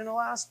media in the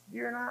last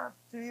year and a half,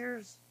 2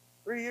 years,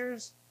 3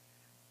 years?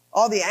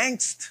 All the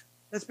angst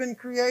that's been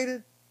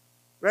created?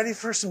 Ready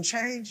for some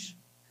change?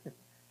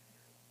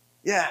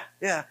 Yeah.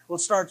 Well,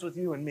 it starts with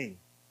you and me.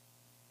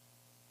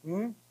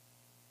 In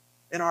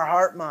our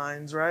heart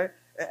minds, right?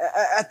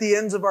 At the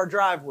ends of our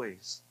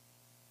driveways.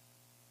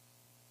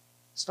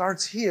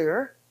 Starts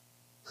here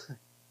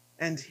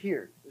and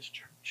here, this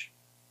church.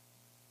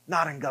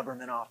 not in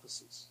government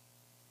offices.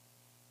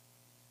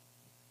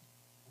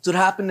 That's what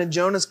happened in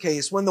Jonah's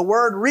case. When the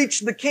word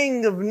reached the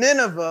king of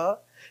Nineveh,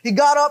 he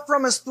got up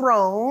from his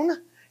throne,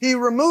 he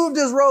removed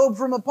his robe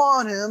from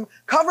upon him,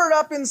 covered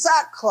up in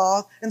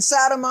sackcloth, and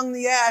sat among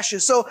the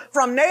ashes. So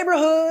from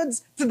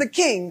neighborhoods to the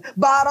king,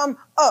 bottom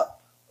up.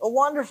 A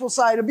wonderful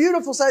sight, a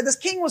beautiful sight. This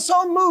king was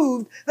so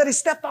moved that he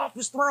stepped off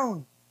his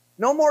throne.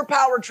 No more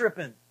power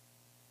tripping.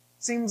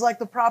 Seems like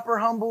the proper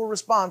humble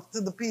response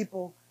to the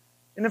people.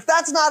 And if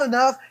that's not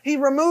enough, he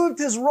removed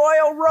his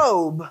royal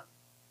robe.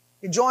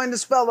 He joined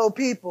his fellow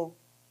people.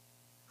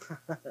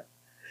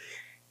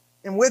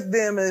 And with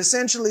them, it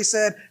essentially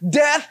said,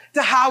 death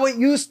to how it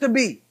used to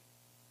be.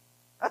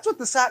 That's what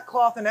the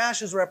sackcloth and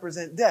ashes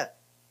represent, death,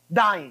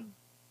 dying.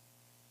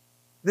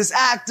 This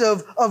act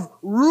of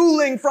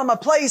ruling from a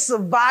place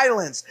of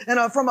violence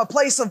and from a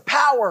place of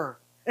power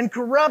and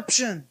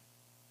corruption.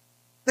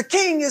 The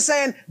king is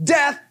saying,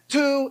 death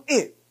to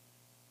it.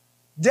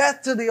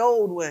 Death to the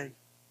old way.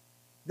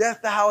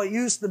 Death to how it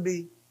used to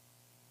be.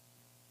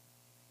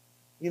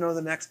 You know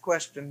the next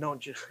question,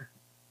 don't you?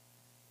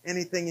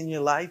 Anything in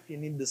your life you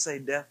need to say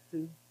death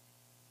to?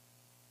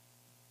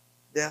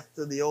 Death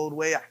to the old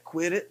way. I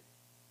quit it.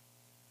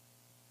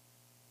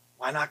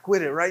 Why not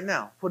quit it right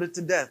now? Put it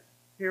to death,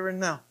 here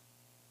and now.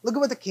 Look at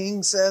what the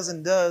king says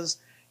and does.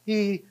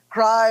 He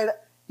cried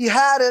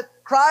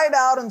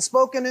out and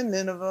spoken in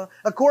Nineveh,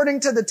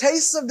 according to the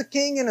tastes of the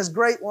king and his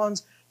great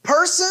ones.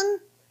 Person,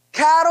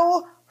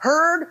 cattle,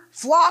 herd,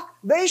 flock,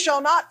 they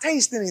shall not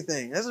taste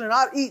anything. They're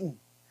not eaten.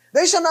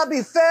 They shall not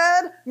be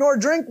fed nor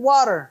drink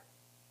water.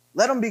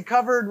 Let them be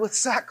covered with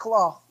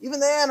sackcloth, even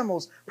the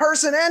animals,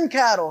 person and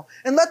cattle,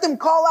 and let them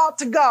call out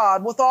to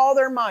God with all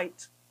their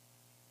might.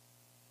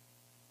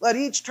 Let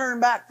each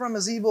turn back from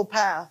his evil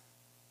path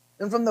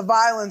and from the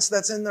violence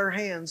that's in their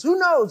hands. Who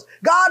knows?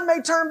 God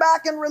may turn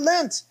back and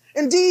relent.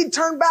 Indeed,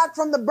 turn back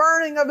from the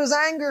burning of his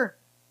anger.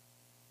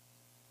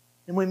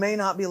 And we may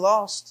not be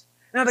lost.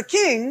 Now the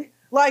king,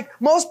 like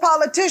most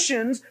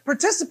politicians,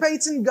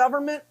 participates in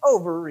government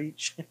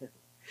overreach.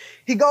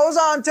 He goes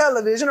on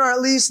television, or at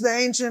least the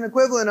ancient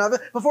equivalent of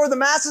it, before the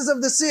masses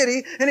of the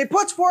city, and he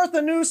puts forth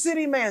a new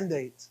city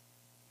mandate.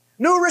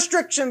 New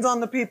restrictions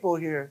on the people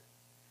here.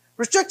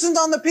 Restrictions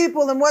on the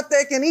people and what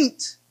they can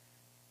eat,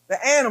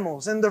 the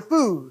animals and their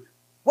food,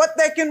 what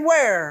they can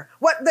wear,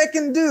 what they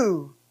can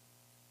do.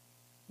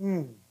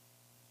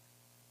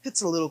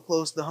 It's a little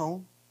close to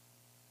home.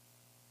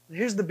 But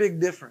here's the big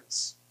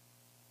difference.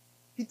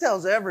 He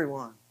tells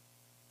everyone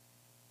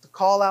to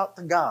call out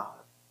to God,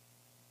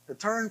 to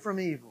turn from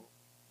evil,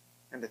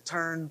 and to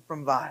turn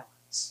from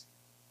violence.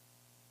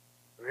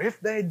 For if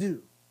they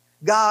do,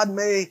 God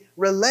may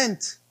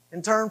relent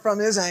and turn from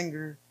his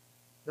anger.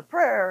 The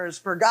prayer is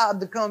for God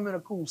to come in a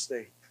cool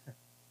state.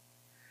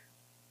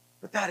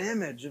 But that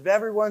image of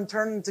everyone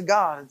turning to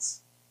God,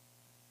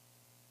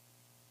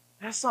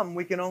 that's something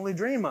we can only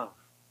dream of.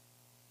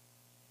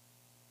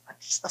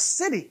 A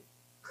city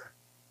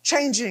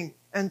changing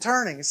and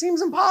turning. It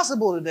seems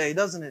impossible today,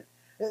 doesn't it?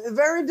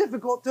 Very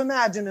difficult to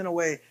imagine in a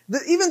way.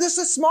 Even just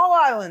a small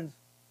island,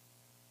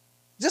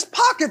 just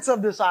pockets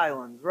of this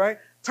island, right?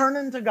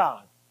 Turning to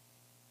God.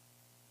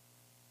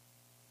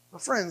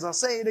 But friends, I'll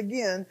say it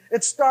again.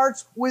 It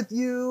starts with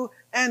you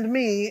and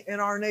me in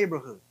our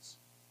neighborhoods.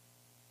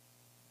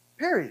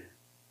 Period.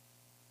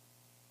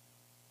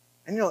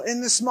 And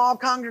in this small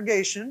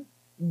congregation,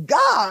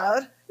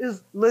 God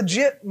is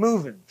legit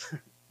moving.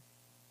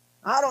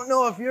 I don't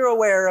know if you're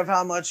aware of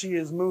how much He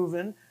is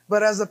moving,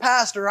 but as a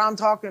pastor, I'm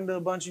talking to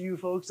a bunch of you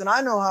folks, and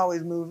I know how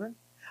He's moving.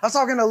 I was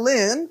talking to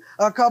Lynn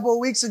a couple of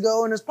weeks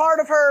ago, and as part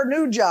of her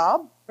new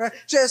job, right,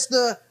 just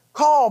to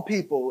call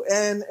people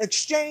and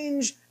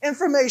exchange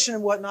information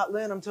and whatnot.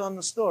 Lynn, I'm telling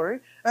the story.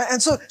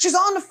 And so she's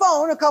on the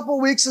phone a couple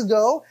of weeks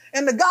ago,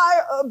 and the guy,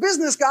 a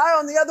business guy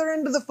on the other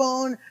end of the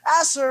phone,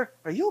 asks her,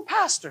 "Are you a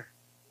pastor?"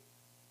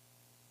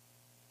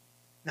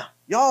 Now,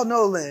 y'all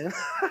know Lynn.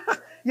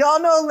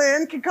 Y'all know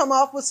Lynn can come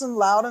off with some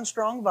loud and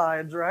strong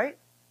vibes, right?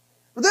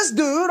 But this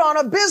dude on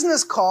a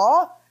business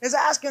call is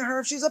asking her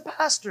if she's a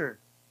pastor.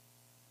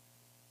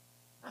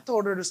 I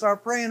told her to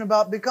start praying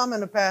about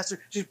becoming a pastor.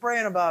 She's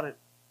praying about it.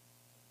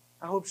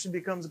 I hope she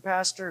becomes a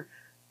pastor.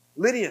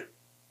 Lydia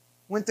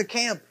went to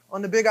camp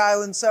on the Big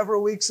Island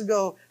several weeks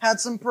ago, had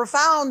some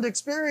profound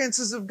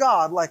experiences of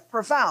God, like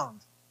profound,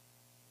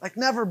 like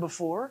never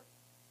before.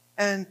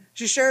 And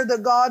she shared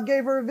that God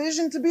gave her a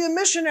vision to be a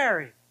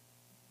missionary.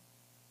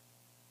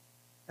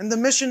 And the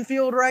mission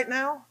field right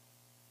now,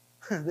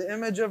 the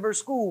image of her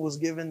school was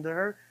given to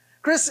her.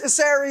 Chris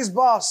Isari's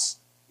boss,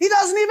 he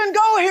doesn't even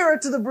go here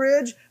to the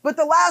bridge, but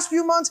the last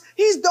few months,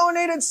 he's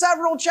donated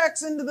several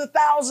checks into the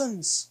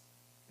thousands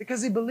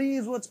because he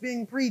believes what's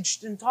being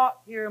preached and taught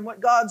here and what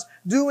God's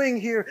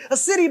doing here. A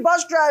city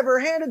bus driver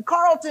handed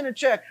Carlton a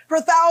check for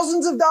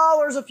thousands of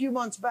dollars a few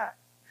months back.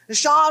 And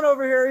Sean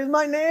over here, he's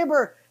my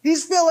neighbor.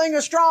 He's feeling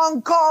a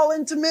strong call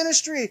into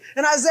ministry.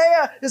 And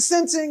Isaiah is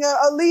sensing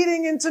a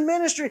leading into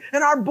ministry.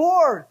 And our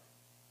board,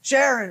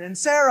 Sharon and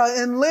Sarah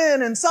and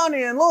Lynn and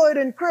Sonny and Lloyd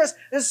and Chris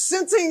is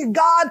sensing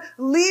God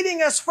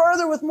leading us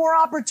further with more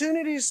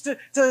opportunities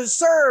to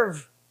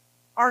serve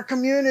our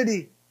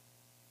community.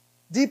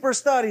 Deeper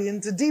study,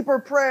 into deeper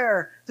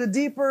prayer, to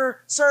deeper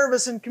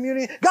service and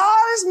community.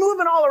 God is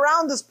moving all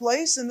around this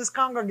place in this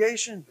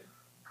congregation.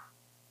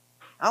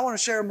 I want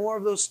to share more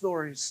of those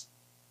stories.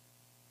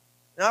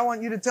 And I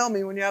want you to tell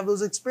me when you have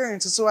those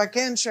experiences so I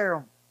can share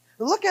them.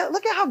 But look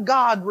at how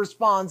God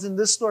responds in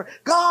this story.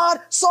 God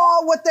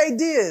saw what they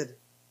did.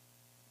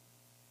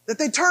 That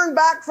they turned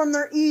back from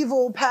their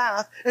evil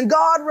path. And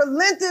God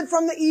relented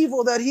from the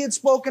evil that He had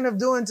spoken of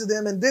doing to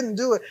them and didn't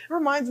do it. It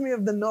reminds me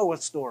of the Noah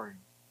story.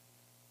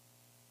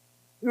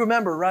 You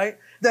remember, right?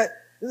 That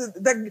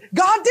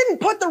God didn't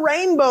put the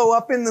rainbow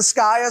up in the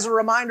sky as a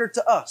reminder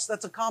to us.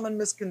 That's a common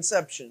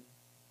misconception.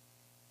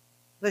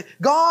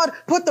 God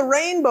put the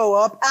rainbow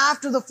up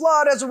after the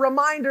flood as a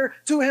reminder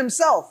to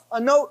Himself, a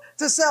note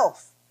to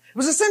self. It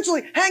was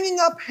essentially hanging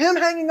up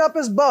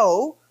His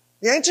bow.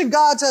 The ancient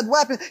gods had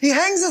weapons. He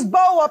hangs his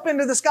bow up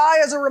into the sky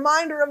as a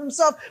reminder of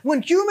Himself.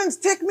 When humans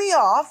tick me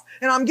off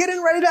and I'm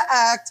getting ready to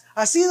act,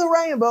 I see the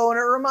rainbow and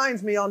it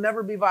reminds me I'll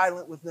never be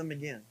violent with them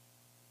again.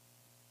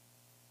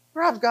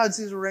 Perhaps God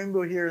sees a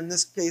rainbow here in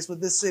this case with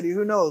this city,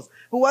 who knows?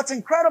 But what's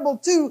incredible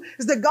too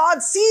is that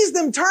God sees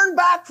them turn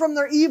back from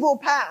their evil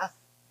path.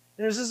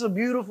 And it's just a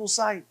beautiful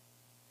sight.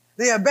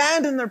 They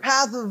abandon their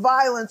path of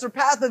violence or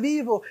path of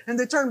evil, and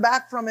they turn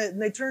back from it,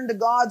 and they turn to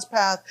God's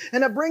path.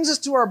 And it brings us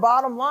to our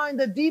bottom line,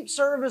 that deep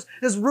service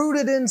is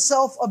rooted in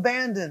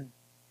self-abandon.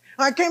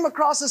 I came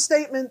across a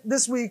statement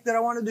this week that I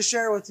wanted to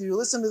share with you.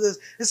 Listen to this.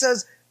 It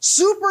says,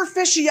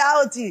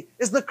 superficiality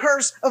is the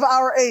curse of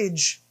our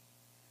age.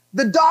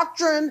 The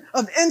doctrine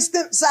of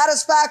instant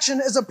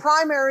satisfaction is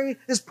primarily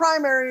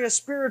a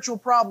spiritual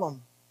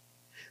problem.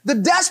 The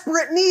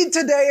desperate need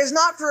today is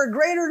not for a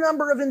greater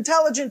number of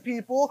intelligent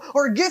people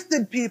or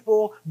gifted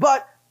people,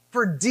 but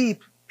for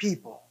deep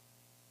people.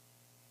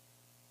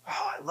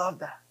 Oh, I love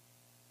that.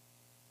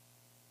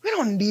 We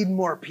don't need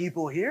more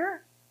people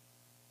here.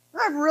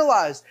 I've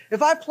realized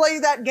if I play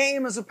that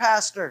game as a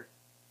pastor,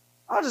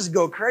 I'll just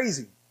go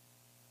crazy.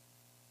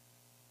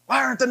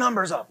 Why aren't the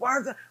numbers up? Why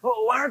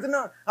aren't the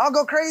numbers? I'll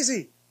go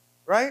crazy,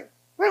 right?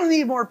 We don't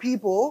need more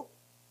people.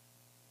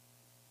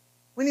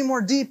 We need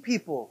more deep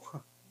people.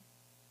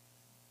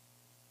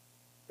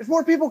 If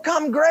more people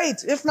come, great.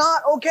 If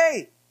not,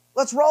 okay.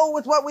 Let's roll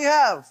with what we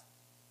have.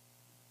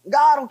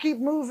 God will keep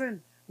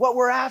moving. What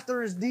we're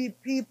after is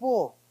deep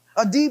people.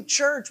 A deep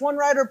church. One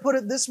writer put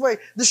it this way: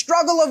 the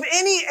struggle of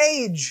any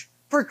age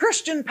for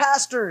Christian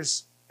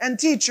pastors and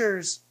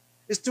teachers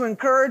is to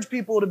encourage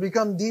people to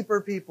become deeper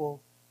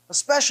people,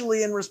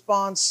 especially in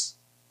response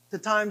to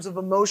times of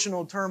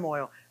emotional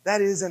turmoil.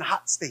 That is, in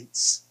hot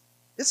states.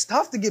 It's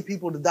tough to get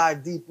people to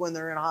dive deep when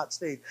they're in a hot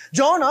state.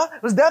 Jonah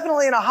was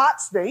definitely in a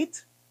hot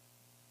state.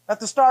 At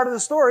the start of the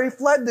story, he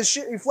fled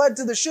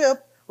to the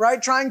ship,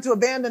 right, trying to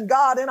abandon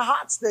God in a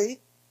hot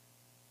state.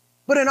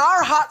 But in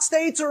our hot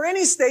states or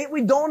any state,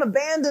 we don't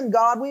abandon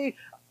God. We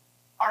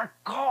are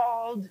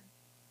called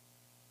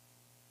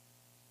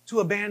to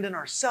abandon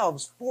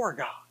ourselves for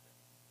God.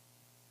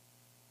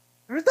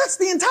 That's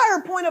the entire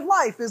point of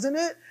life, isn't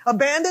it?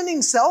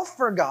 Abandoning self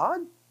for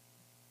God.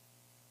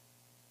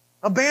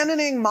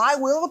 Abandoning my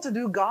will to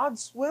do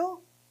God's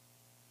will.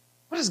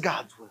 What is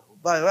God's will?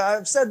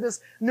 I've said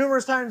this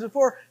numerous times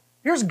before.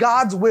 Here's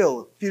God's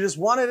will, if you just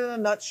want it in a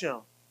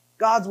nutshell.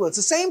 God's will. It's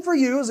the same for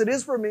you as it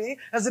is for me,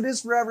 as it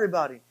is for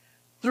everybody.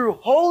 Through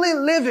holy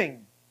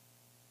living,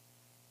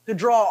 to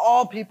draw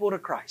all people to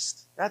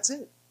Christ. That's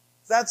it.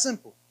 It's that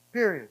simple.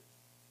 Period.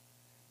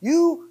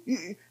 You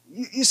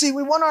see,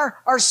 we want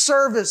our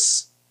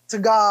service to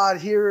God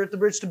here at the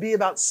Bridge to be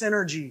about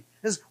synergy,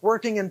 is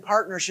working in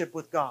partnership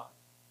with God.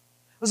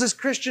 There was this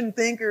Christian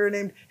thinker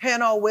named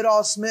Hannah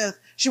Whitall Smith.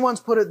 She once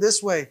put it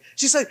this way.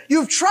 She said,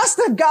 "You've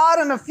trusted God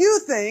in a few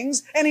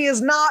things and He has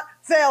not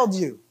failed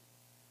you.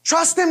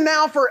 Trust Him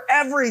now for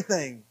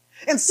everything.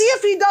 And see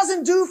if He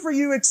doesn't do for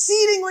you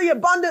exceedingly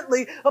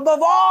abundantly above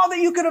all that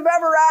you could have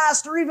ever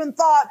asked or even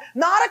thought,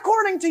 not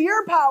according to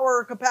your power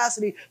or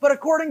capacity, but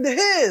according to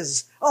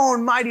His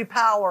own mighty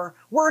power,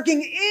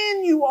 working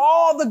in you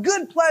all the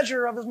good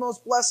pleasure of His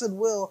most blessed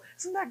will."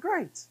 Isn't that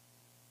great?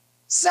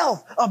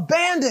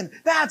 Self-abandon.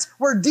 That's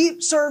where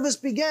deep service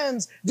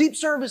begins. Deep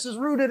service is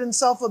rooted in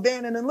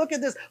self-abandon. And look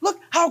at this. Look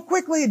how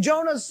quickly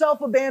Jonah's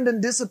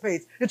self-abandon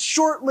dissipates. It's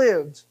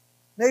short-lived.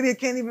 Maybe it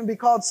can't even be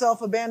called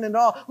self-abandon at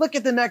all. Look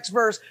at the next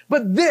verse.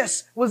 But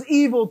this was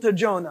evil to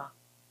Jonah.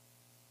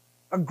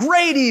 A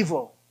great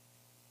evil.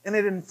 And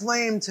it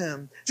inflamed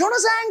him.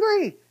 Jonah's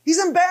angry. He's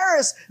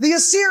embarrassed. The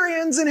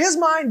Assyrians, in his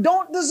mind,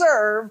 don't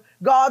deserve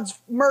God's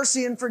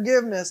mercy and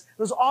forgiveness.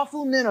 Those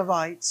awful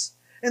Ninevites.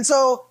 And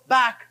so,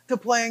 back to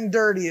playing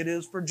dirty it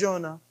is for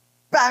Jonah.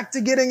 Back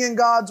to getting in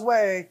God's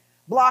way,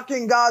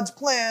 blocking God's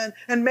plan,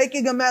 and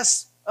making a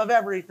mess of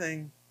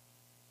everything.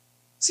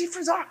 See,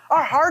 friends,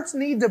 our hearts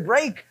need to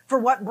break for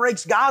what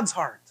breaks God's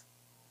heart.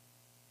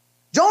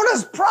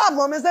 Jonah's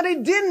problem is that he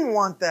didn't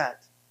want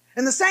that.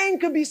 And the same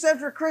could be said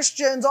for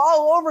Christians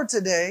all over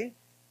today.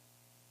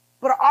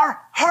 But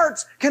our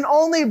hearts can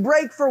only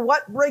break for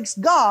what breaks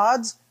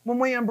God's when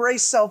we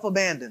embrace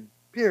self-abandon.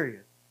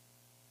 Period.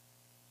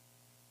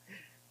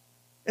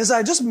 As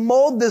I just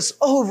mulled this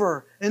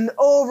over and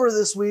over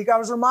this week, I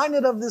was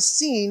reminded of this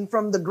scene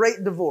from The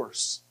Great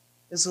Divorce.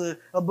 It's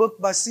a book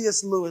by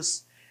C.S.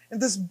 Lewis.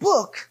 And this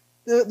book,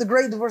 The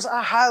Great Divorce,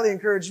 I highly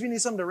encourage. If you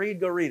need something to read,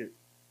 go read it.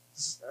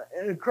 It's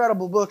an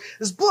incredible book.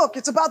 This book,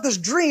 it's about this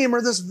dream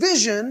or this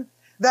vision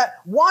that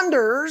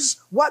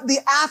wonders what the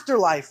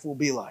afterlife will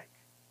be like.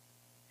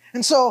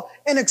 And so,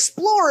 in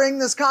exploring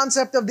this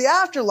concept of the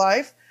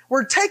afterlife,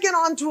 we're taken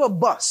onto a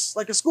bus,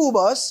 like a school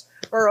bus,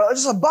 or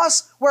just a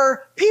bus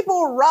where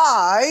people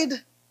ride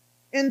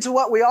into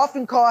what we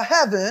often call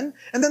heaven,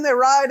 and then they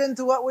ride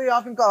into what we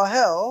often call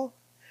hell.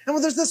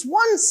 And there's this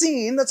one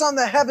scene that's on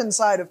the heaven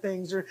side of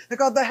things, or they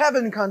call it the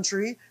heaven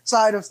country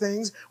side of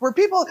things, where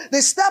people,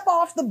 they step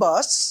off the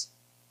bus,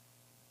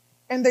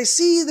 and they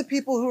see the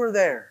people who are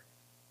there.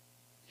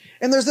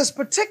 And there's this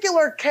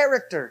particular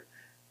character.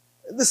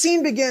 The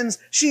scene begins,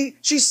 she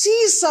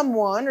sees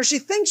someone, or she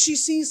thinks she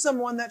sees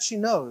someone that she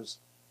knows.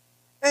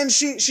 And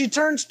she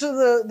turns to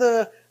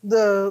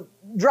the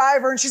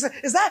driver and she says,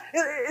 is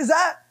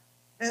that?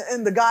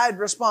 And the guide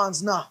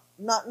responds, no,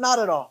 not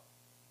at all.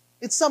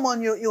 It's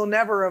someone you'll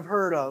never have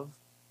heard of.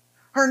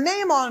 Her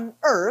name on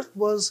earth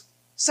was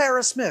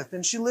Sarah Smith,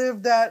 and she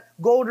lived at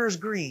Golders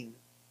Green.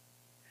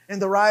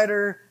 And the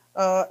writer,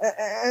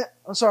 the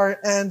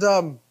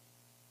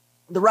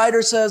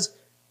writer says,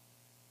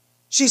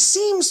 she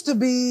seems to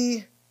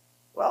be,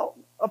 well,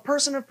 a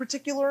person of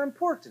particular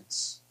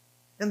importance.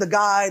 And the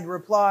guide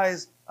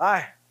replies,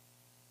 aye,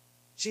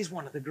 she's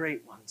one of the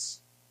great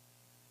ones.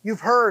 You've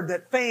heard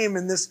that fame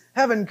in this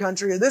heaven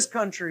country, or this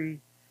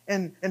country,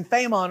 and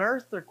fame on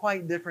earth are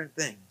quite different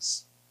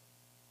things.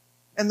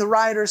 And the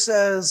writer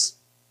says,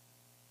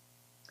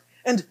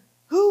 and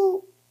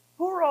who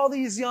are all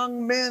these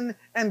young men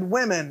and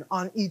women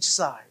on each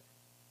side?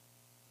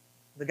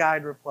 The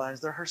guide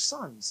replies, they're her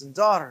sons and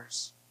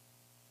daughters.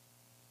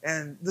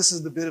 And this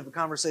is the bit of the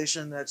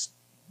conversation that's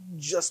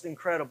just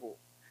incredible.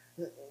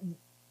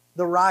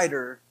 The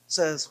writer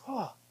says,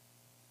 oh,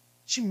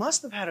 she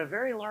must have had a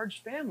very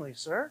large family,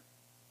 sir.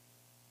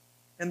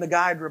 And the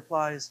guide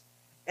replies,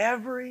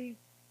 every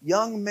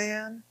young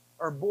man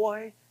or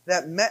boy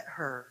that met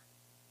her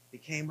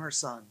became her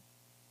son,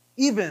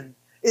 even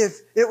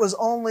if it was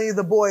only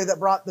the boy that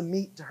brought the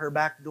meat to her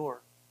back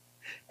door.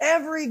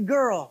 Every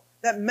girl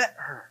that met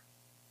her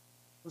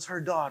was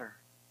her daughter.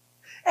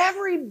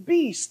 Every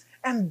beast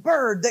and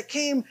bird that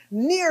came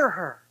near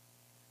her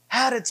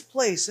had its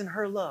place in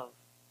her love.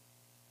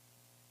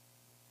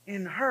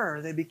 In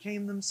her, they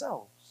became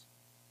themselves.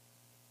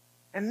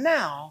 And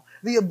now,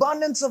 the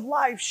abundance of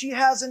life she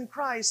has in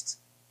Christ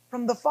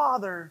from the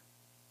Father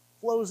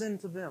flows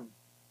into them.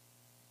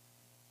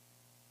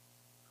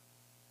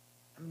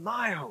 And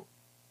my hope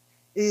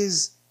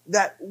is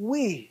that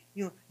we,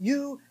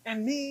 you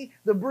and me,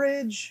 the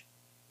bridge,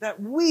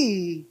 that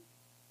we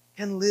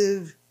can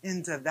live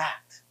into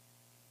that.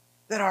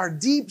 That our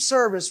deep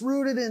service,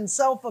 rooted in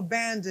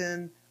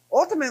self-abandon,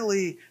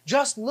 ultimately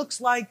just looks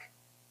like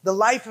the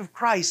life of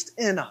Christ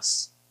in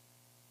us,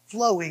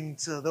 flowing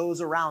to those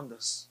around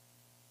us,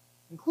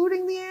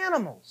 including the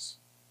animals,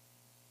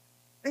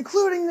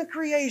 including the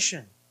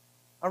creation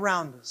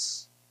around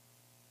us.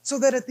 So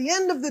that at the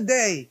end of the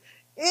day,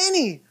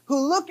 any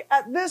who look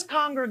at this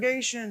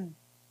congregation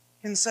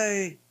can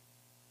say,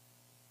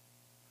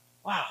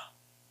 wow,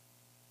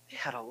 they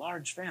had a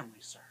large family,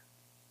 sir.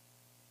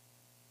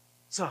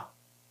 So,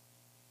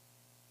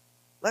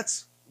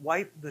 let's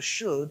wipe the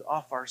should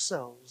off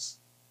ourselves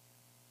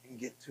and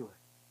get to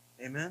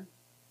it. Amen?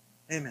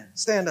 Amen.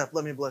 Stand up.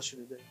 Let me bless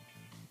you today.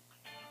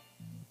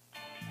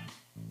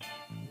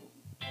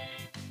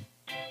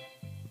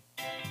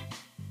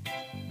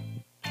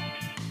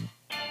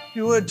 If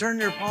you would, turn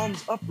your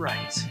palms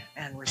upright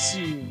and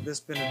receive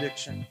this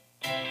benediction.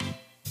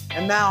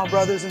 And now,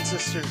 brothers and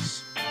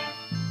sisters,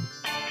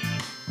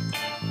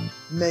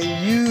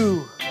 may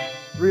you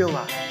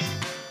realize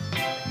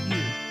that you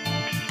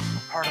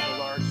are part of a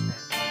large family.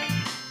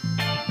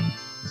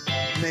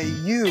 May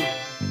you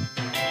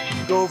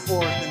go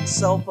forth in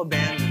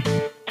self-abandon,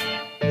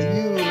 that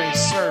you may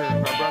serve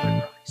our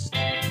brother Christ.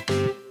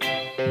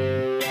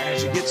 And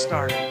as you get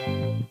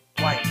started,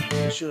 wipe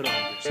the should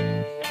off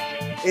yourself.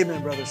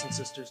 Amen, brothers and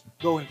sisters.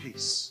 Go in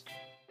peace.